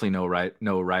 there's definitely no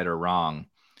right or wrong.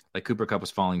 Like Cooper Kupp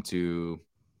was falling to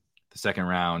the second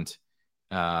round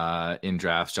in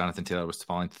drafts. Jonathan Taylor was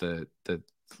falling to the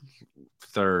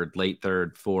late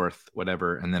third, fourth,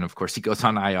 whatever. And then of course he goes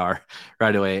on IR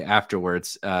right away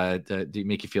afterwards to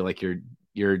make you feel like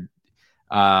you're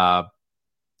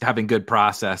having good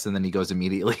process, and then he goes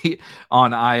immediately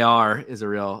on IR is a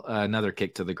real another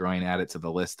kick to the groin. Add it to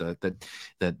the list,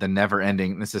 the never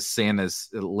ending. This is Santa's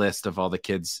list of all the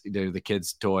kids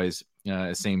toys,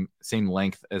 same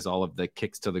length as all of the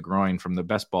kicks to the groin from the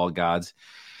best ball gods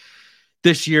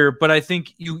this year. But I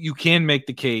think you can make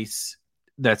the case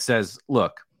that says,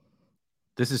 look,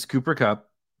 this is Cooper Kupp.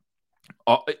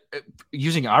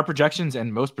 Using our projections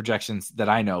and most projections that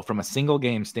I know from a single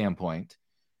game standpoint,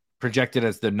 projected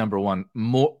as the number one,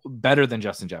 better than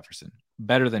Justin Jefferson,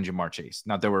 better than Jamar Chase.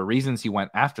 Now, there were reasons he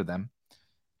went after them,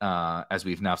 as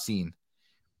we've now seen.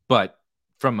 But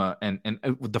from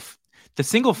the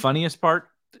single funniest part,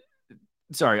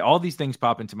 sorry, all these things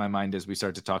pop into my mind as we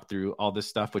start to talk through all this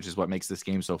stuff, which is what makes this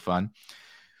game so fun.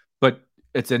 But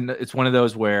it's one of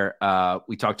those where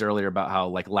we talked earlier about how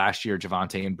like last year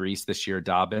Javonte and Breece, this year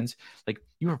Dobbins. Like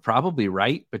you were probably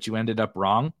right, but you ended up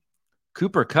wrong.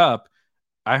 Cooper Kupp,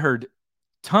 I heard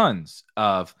tons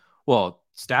of, well,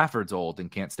 Stafford's old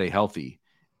and can't stay healthy,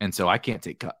 and so I can't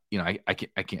take Kupp.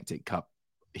 I can't take Kupp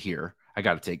here. I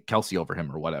got to take Kelsey over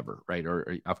him or whatever, right?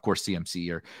 Or of course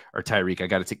CMC or Tyreek. I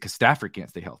got to take because Stafford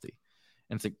can't stay healthy,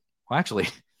 and it's like, well, actually,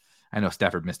 I know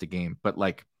Stafford missed a game, but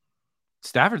like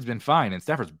Stafford's been fine, and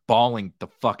Stafford's balling the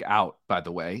fuck out. By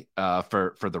the way,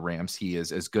 for the Rams, he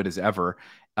is as good as ever.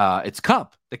 It's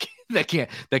Kupp that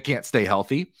can't stay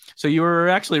healthy. So you were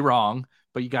actually wrong.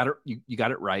 But you got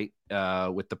it right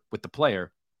with the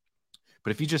player.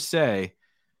 But if you just say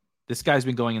this guy's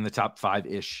been going in the top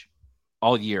 5-ish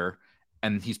all year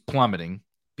and he's plummeting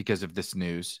because of this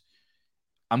news,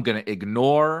 I'm going to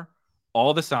ignore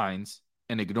all the signs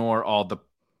and ignore all the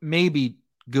maybe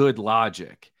good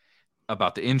logic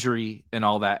about the injury and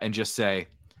all that and just say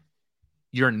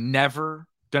you're never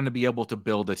going to be able to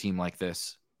build a team like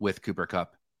this with Cooper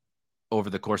Kupp over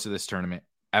the course of this tournament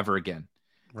ever again.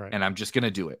 Right. And I'm just going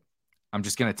to do it. I'm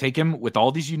just going to take him with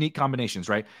all these unique combinations,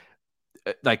 right?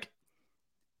 Like,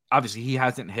 obviously he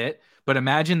hasn't hit, but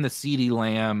imagine the CeeDee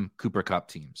Lamb Cooper Kupp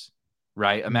teams,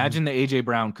 right? Imagine the AJ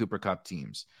Brown Cooper Kupp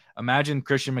teams. Imagine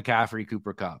Christian McCaffrey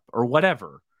Cooper Kupp or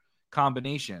whatever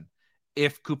combination.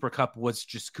 If Cooper Kupp was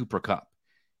just Cooper Kupp,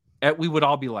 we would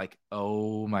all be like,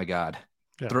 oh my God,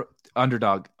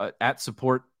 underdog at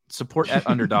support at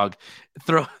underdog,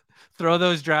 Throw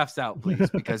those drafts out, please,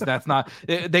 because that's not.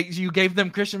 You gave them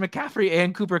Christian McCaffrey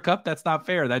and Cooper Kupp. That's not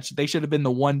fair. They should have been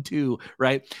the 1-2,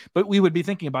 right? But we would be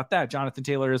thinking about that. Jonathan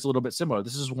Taylor is a little bit similar.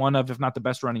 This is one of, if not the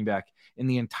best running back in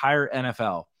the entire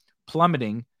NFL,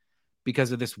 plummeting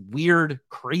because of this weird,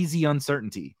 crazy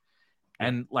uncertainty.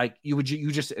 And like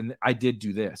and I did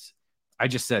do this. I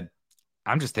just said,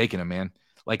 I'm just taking him, man.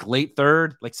 Like late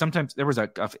third, like sometimes there was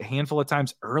a handful of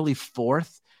times early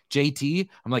fourth. JT,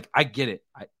 I'm like, I get it.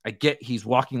 I get he's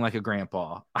walking like a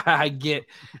grandpa. I get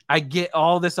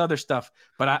all this other stuff,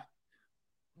 but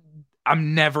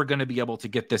I'm never going to be able to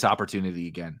get this opportunity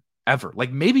again, ever.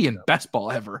 Like maybe in best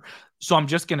ball ever. So I'm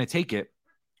just going to take it.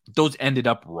 Those ended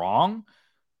up wrong,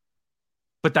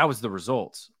 but that was the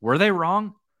results. Were they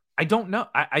wrong? I don't know.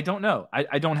 I don't know.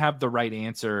 I don't have the right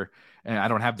answer, and I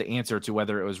don't have the answer to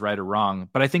whether it was right or wrong.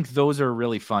 But I think those are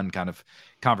really fun kind of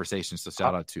conversations. So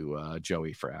shout out to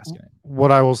Joey for asking it.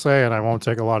 What I will say, and I won't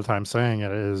take a lot of time saying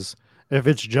it, is if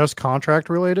it's just contract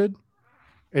related,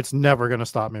 it's never going to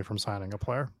stop me from signing a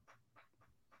player.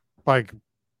 Like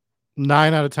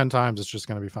 9 out of 10 times, it's just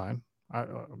going to be fine. I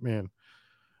mean,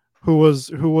 who was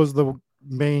the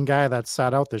main guy that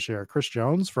sat out this year? Chris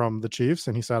Jones from the Chiefs,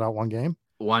 and he sat out one game.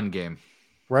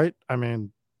 Right? I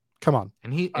mean, come on.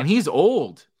 And he's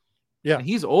old. Yeah. And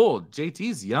he's old.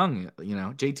 JT's young,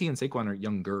 JT and Saquon are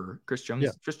younger. Chris Jones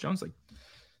like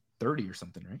 30 or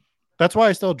something, right? That's why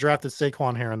I still drafted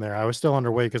Saquon here and there. I was still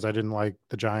underweight because I didn't like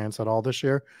the Giants at all this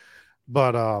year.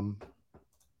 But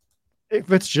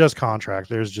if it's just contract,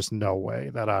 there's just no way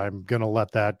that I'm gonna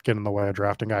let that get in the way of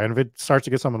drafting guy. And if it starts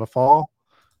to get some in the fall,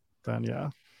 then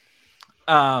yeah.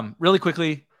 Really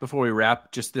quickly before we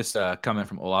wrap, just this comment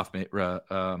from Olaf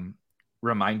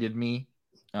reminded me.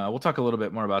 We'll talk a little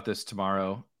bit more about this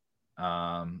tomorrow,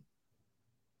 because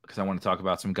I want to talk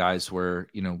about some guys we're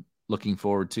looking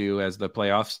forward to as the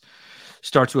playoffs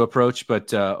start to approach.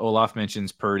 But Olaf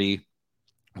mentions Purdy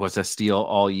was a steal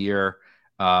all year.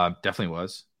 Definitely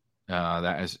was.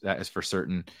 That is for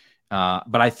certain.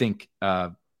 But I think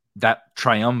that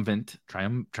triumvirate.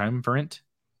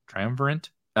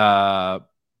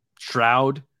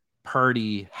 Stroud,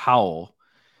 Purdy, Howell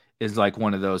is like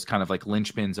one of those kind of like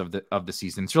linchpins of the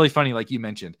season. It's really funny, like you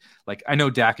mentioned. Like I know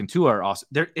Dak and Tua are awesome.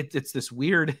 It's this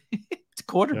weird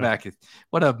quarterback. Yeah.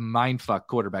 What a mindfuck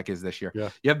quarterback is this year. Yeah.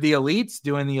 You have the elites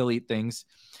doing the elite things,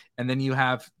 and then you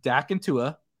have Dak and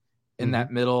Tua in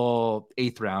that middle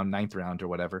 8th round, 9th round, or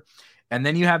whatever, and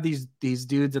then you have these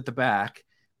dudes at the back.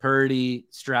 Purdy,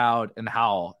 Stroud, and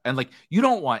Howell. And like, you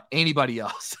don't want anybody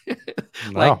else.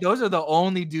 Like, those are the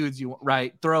only dudes you want,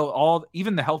 right?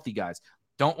 Even the healthy guys.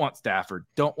 Don't want Stafford.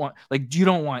 You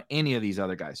don't want any of these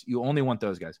other guys. You only want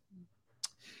those guys.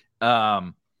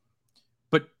 But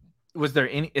is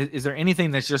there anything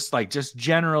that's just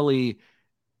generally,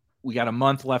 we got a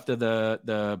month left of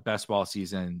the best ball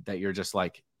season that you're just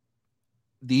like,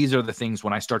 these are the things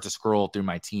when I start to scroll through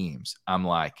my teams, I'm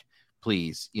like,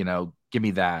 please, give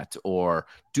me that, or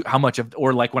how much of,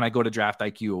 or like when I go to Draft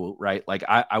IQ, right? Like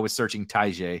I was searching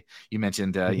Tajay. You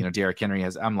mentioned, Derrick Henry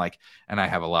I'm like, and I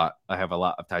have a lot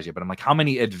of Tajay, but I'm like, how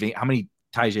many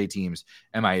Tajay teams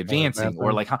am I advancing,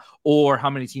 or like, how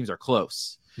many teams are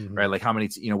close, right? Like how many,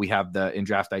 we have in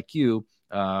Draft IQ,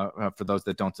 for those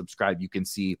that don't subscribe, you can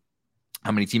see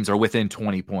how many teams are within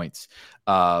 20 points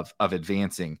of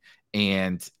advancing.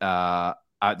 And,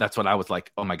 that's what I was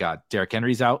like, oh my God, Derrick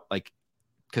Henry's out. Like,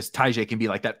 because Tajay can be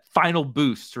like that final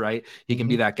boost, right? He can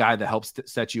be that guy that helps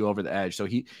set you over the edge. So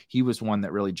he was one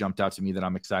that really jumped out to me that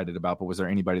I'm excited about. But was there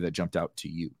anybody that jumped out to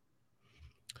you?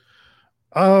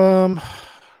 I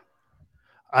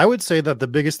would say that the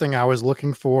biggest thing I was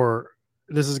looking for,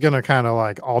 this is going to kind of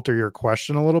like alter your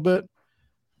question a little bit.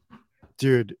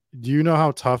 Dude, do you know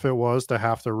how tough it was to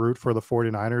have to root for the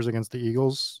 49ers against the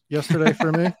Eagles yesterday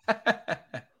for me?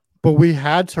 But we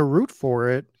had to root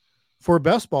for it for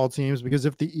best ball teams, because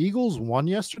if the Eagles won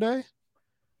yesterday,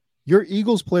 your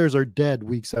Eagles players are dead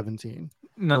week 17.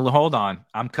 No, hold on.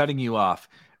 I'm cutting you off.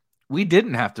 We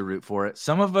didn't have to root for it.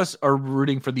 Some of us are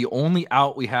rooting for the only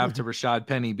out we have to Rashad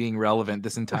Penny being relevant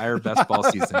this entire best ball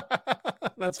season.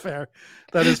 That's fair.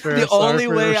 That is fair. The only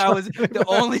way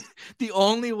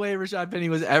Rashad Penny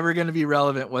was ever going to be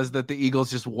relevant was that the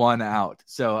Eagles just won out.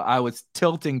 So I was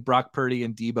tilting Brock Purdy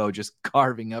and Debo just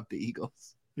carving up the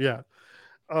Eagles. Yeah.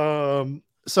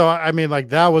 So I mean, like,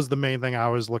 that was the main thing I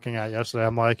was looking at yesterday.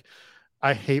 I'm like,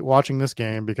 I hate watching this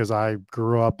game because I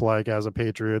grew up like as a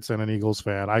Patriots and an Eagles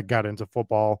fan. I got into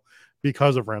football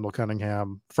because of Randall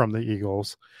Cunningham from the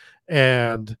Eagles,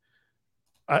 and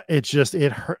it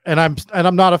hurt. And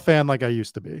I'm not a fan like I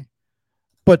used to be,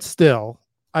 but still,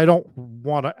 I don't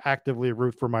want to actively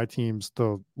root for my teams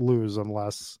to lose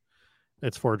unless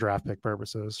it's for draft pick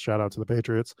purposes. Shout out to the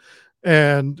Patriots.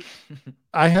 And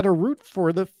I had to root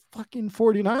for the fucking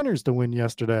 49ers to win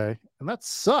yesterday, and that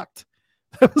sucked.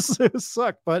 It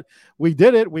sucked, but we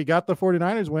did it. We got the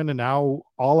 49ers win, and now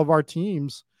all of our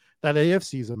teams, that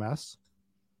AFC is a mess.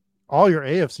 All your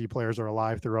AFC players are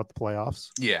alive throughout the playoffs.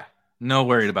 Yeah. No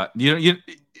worried about you.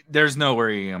 There's no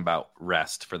worrying about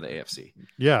rest for the AFC.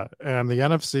 Yeah, and the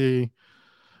NFC,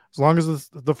 as long as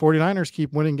the 49ers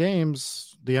keep winning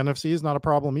games, the NFC is not a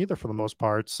problem either for the most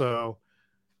part. So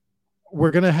we're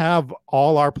going to have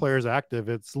all our players active.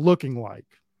 It's looking like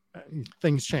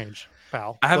things change,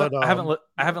 pal. I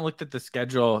haven't looked at the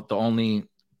schedule. The only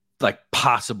like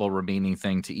possible remaining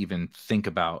thing to even think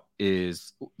about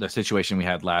is the situation we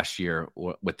had last year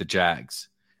with the Jags,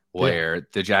 where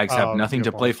the Jags have nothing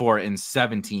to play for in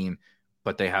 17,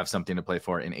 but they have something to play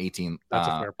for in 18. That's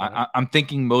a fair point. I'm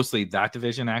thinking mostly that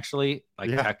division, actually,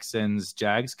 like Texans,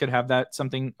 Jags could have that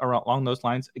something along those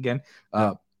lines again.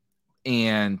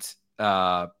 And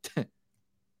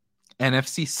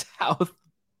NFC South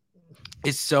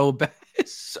is so bad.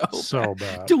 It's so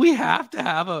bad. Do we have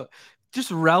to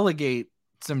just relegate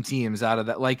some teams out of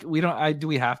that? Like do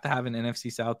we have to have an NFC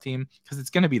South team? Because it's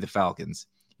going to be the Falcons.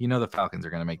 The Falcons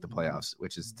are going to make the playoffs,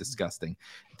 which is disgusting.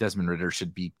 Desmond Ridder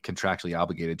should be contractually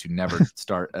obligated to never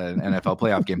start an NFL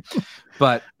playoff game.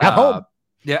 But at home.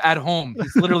 Yeah, at home.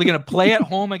 He's literally going to play at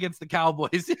home against the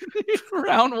Cowboys in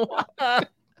round 1.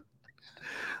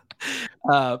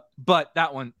 But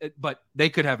they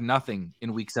could have nothing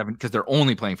in week 7 because they're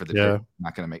only playing for the They're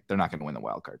not going to win the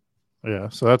wild card. Yeah,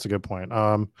 so that's a good point.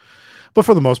 But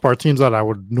for the most part, teams that I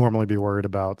would normally be worried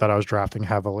about that I was drafting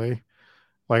heavily,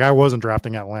 like I wasn't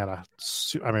drafting Atlanta.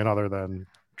 I mean, other than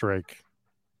Drake.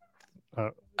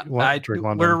 Drake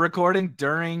London. We're recording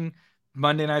during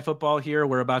Monday Night Football here.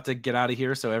 We're about to get out of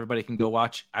here, so everybody can go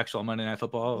watch actual Monday Night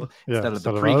Football instead of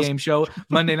the pregame show.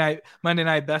 Monday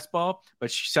night best ball.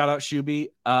 But shout out Shuby.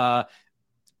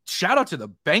 Shout out to the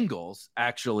Bengals.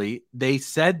 Actually, they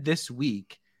said this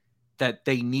week that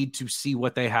they need to see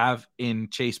what they have in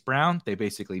Chase Brown. They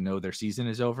basically know their season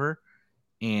is over,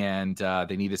 and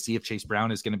they need to see if Chase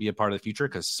Brown is going to be a part of the future,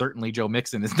 because certainly Joe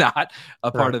Mixon is not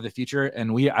a part of the future.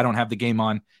 And I don't have the game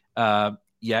on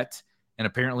yet. And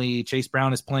apparently Chase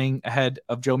Brown is playing ahead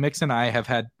of Joe Mixon. I have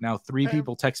had now 3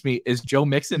 people text me, is Joe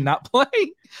Mixon not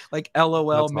playing? Like,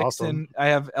 LOL That's Mixon. Awesome. I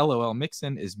have LOL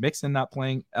Mixon. Is Mixon not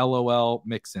playing? LOL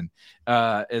Mixon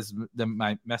is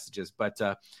my messages. But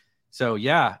so,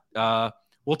 yeah,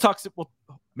 we'll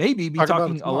maybe be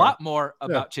talking a lot more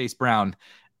about Chase Brown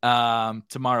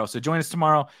tomorrow. So join us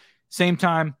tomorrow, same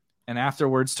time. And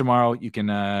afterwards tomorrow, you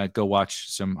can go watch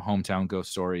some Hometown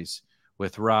Ghost Stories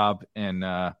with Rob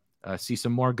and see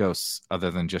some more ghosts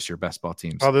other than just your best ball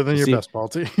teams. Other than your best ball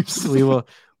teams. we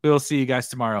will see you guys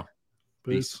tomorrow.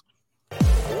 Peace.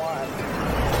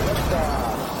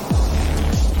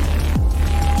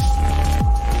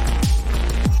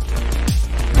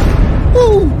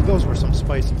 Ooh, those were some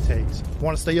spicy takes.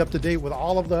 Want to stay up to date with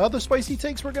all of the other spicy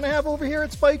takes we're going to have over here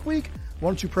at Spike Week? Why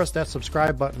don't you press that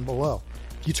subscribe button below?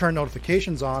 If you turn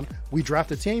notifications on, we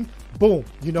draft a team, boom,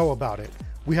 you know about it.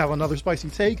 We have another spicy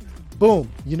take, boom,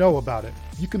 you know about it.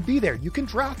 You can be there. You can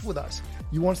draft with us.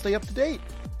 You want to stay up to date?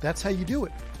 That's how you do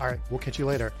it. All right, we'll catch you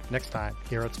later next time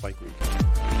here at Spike Week.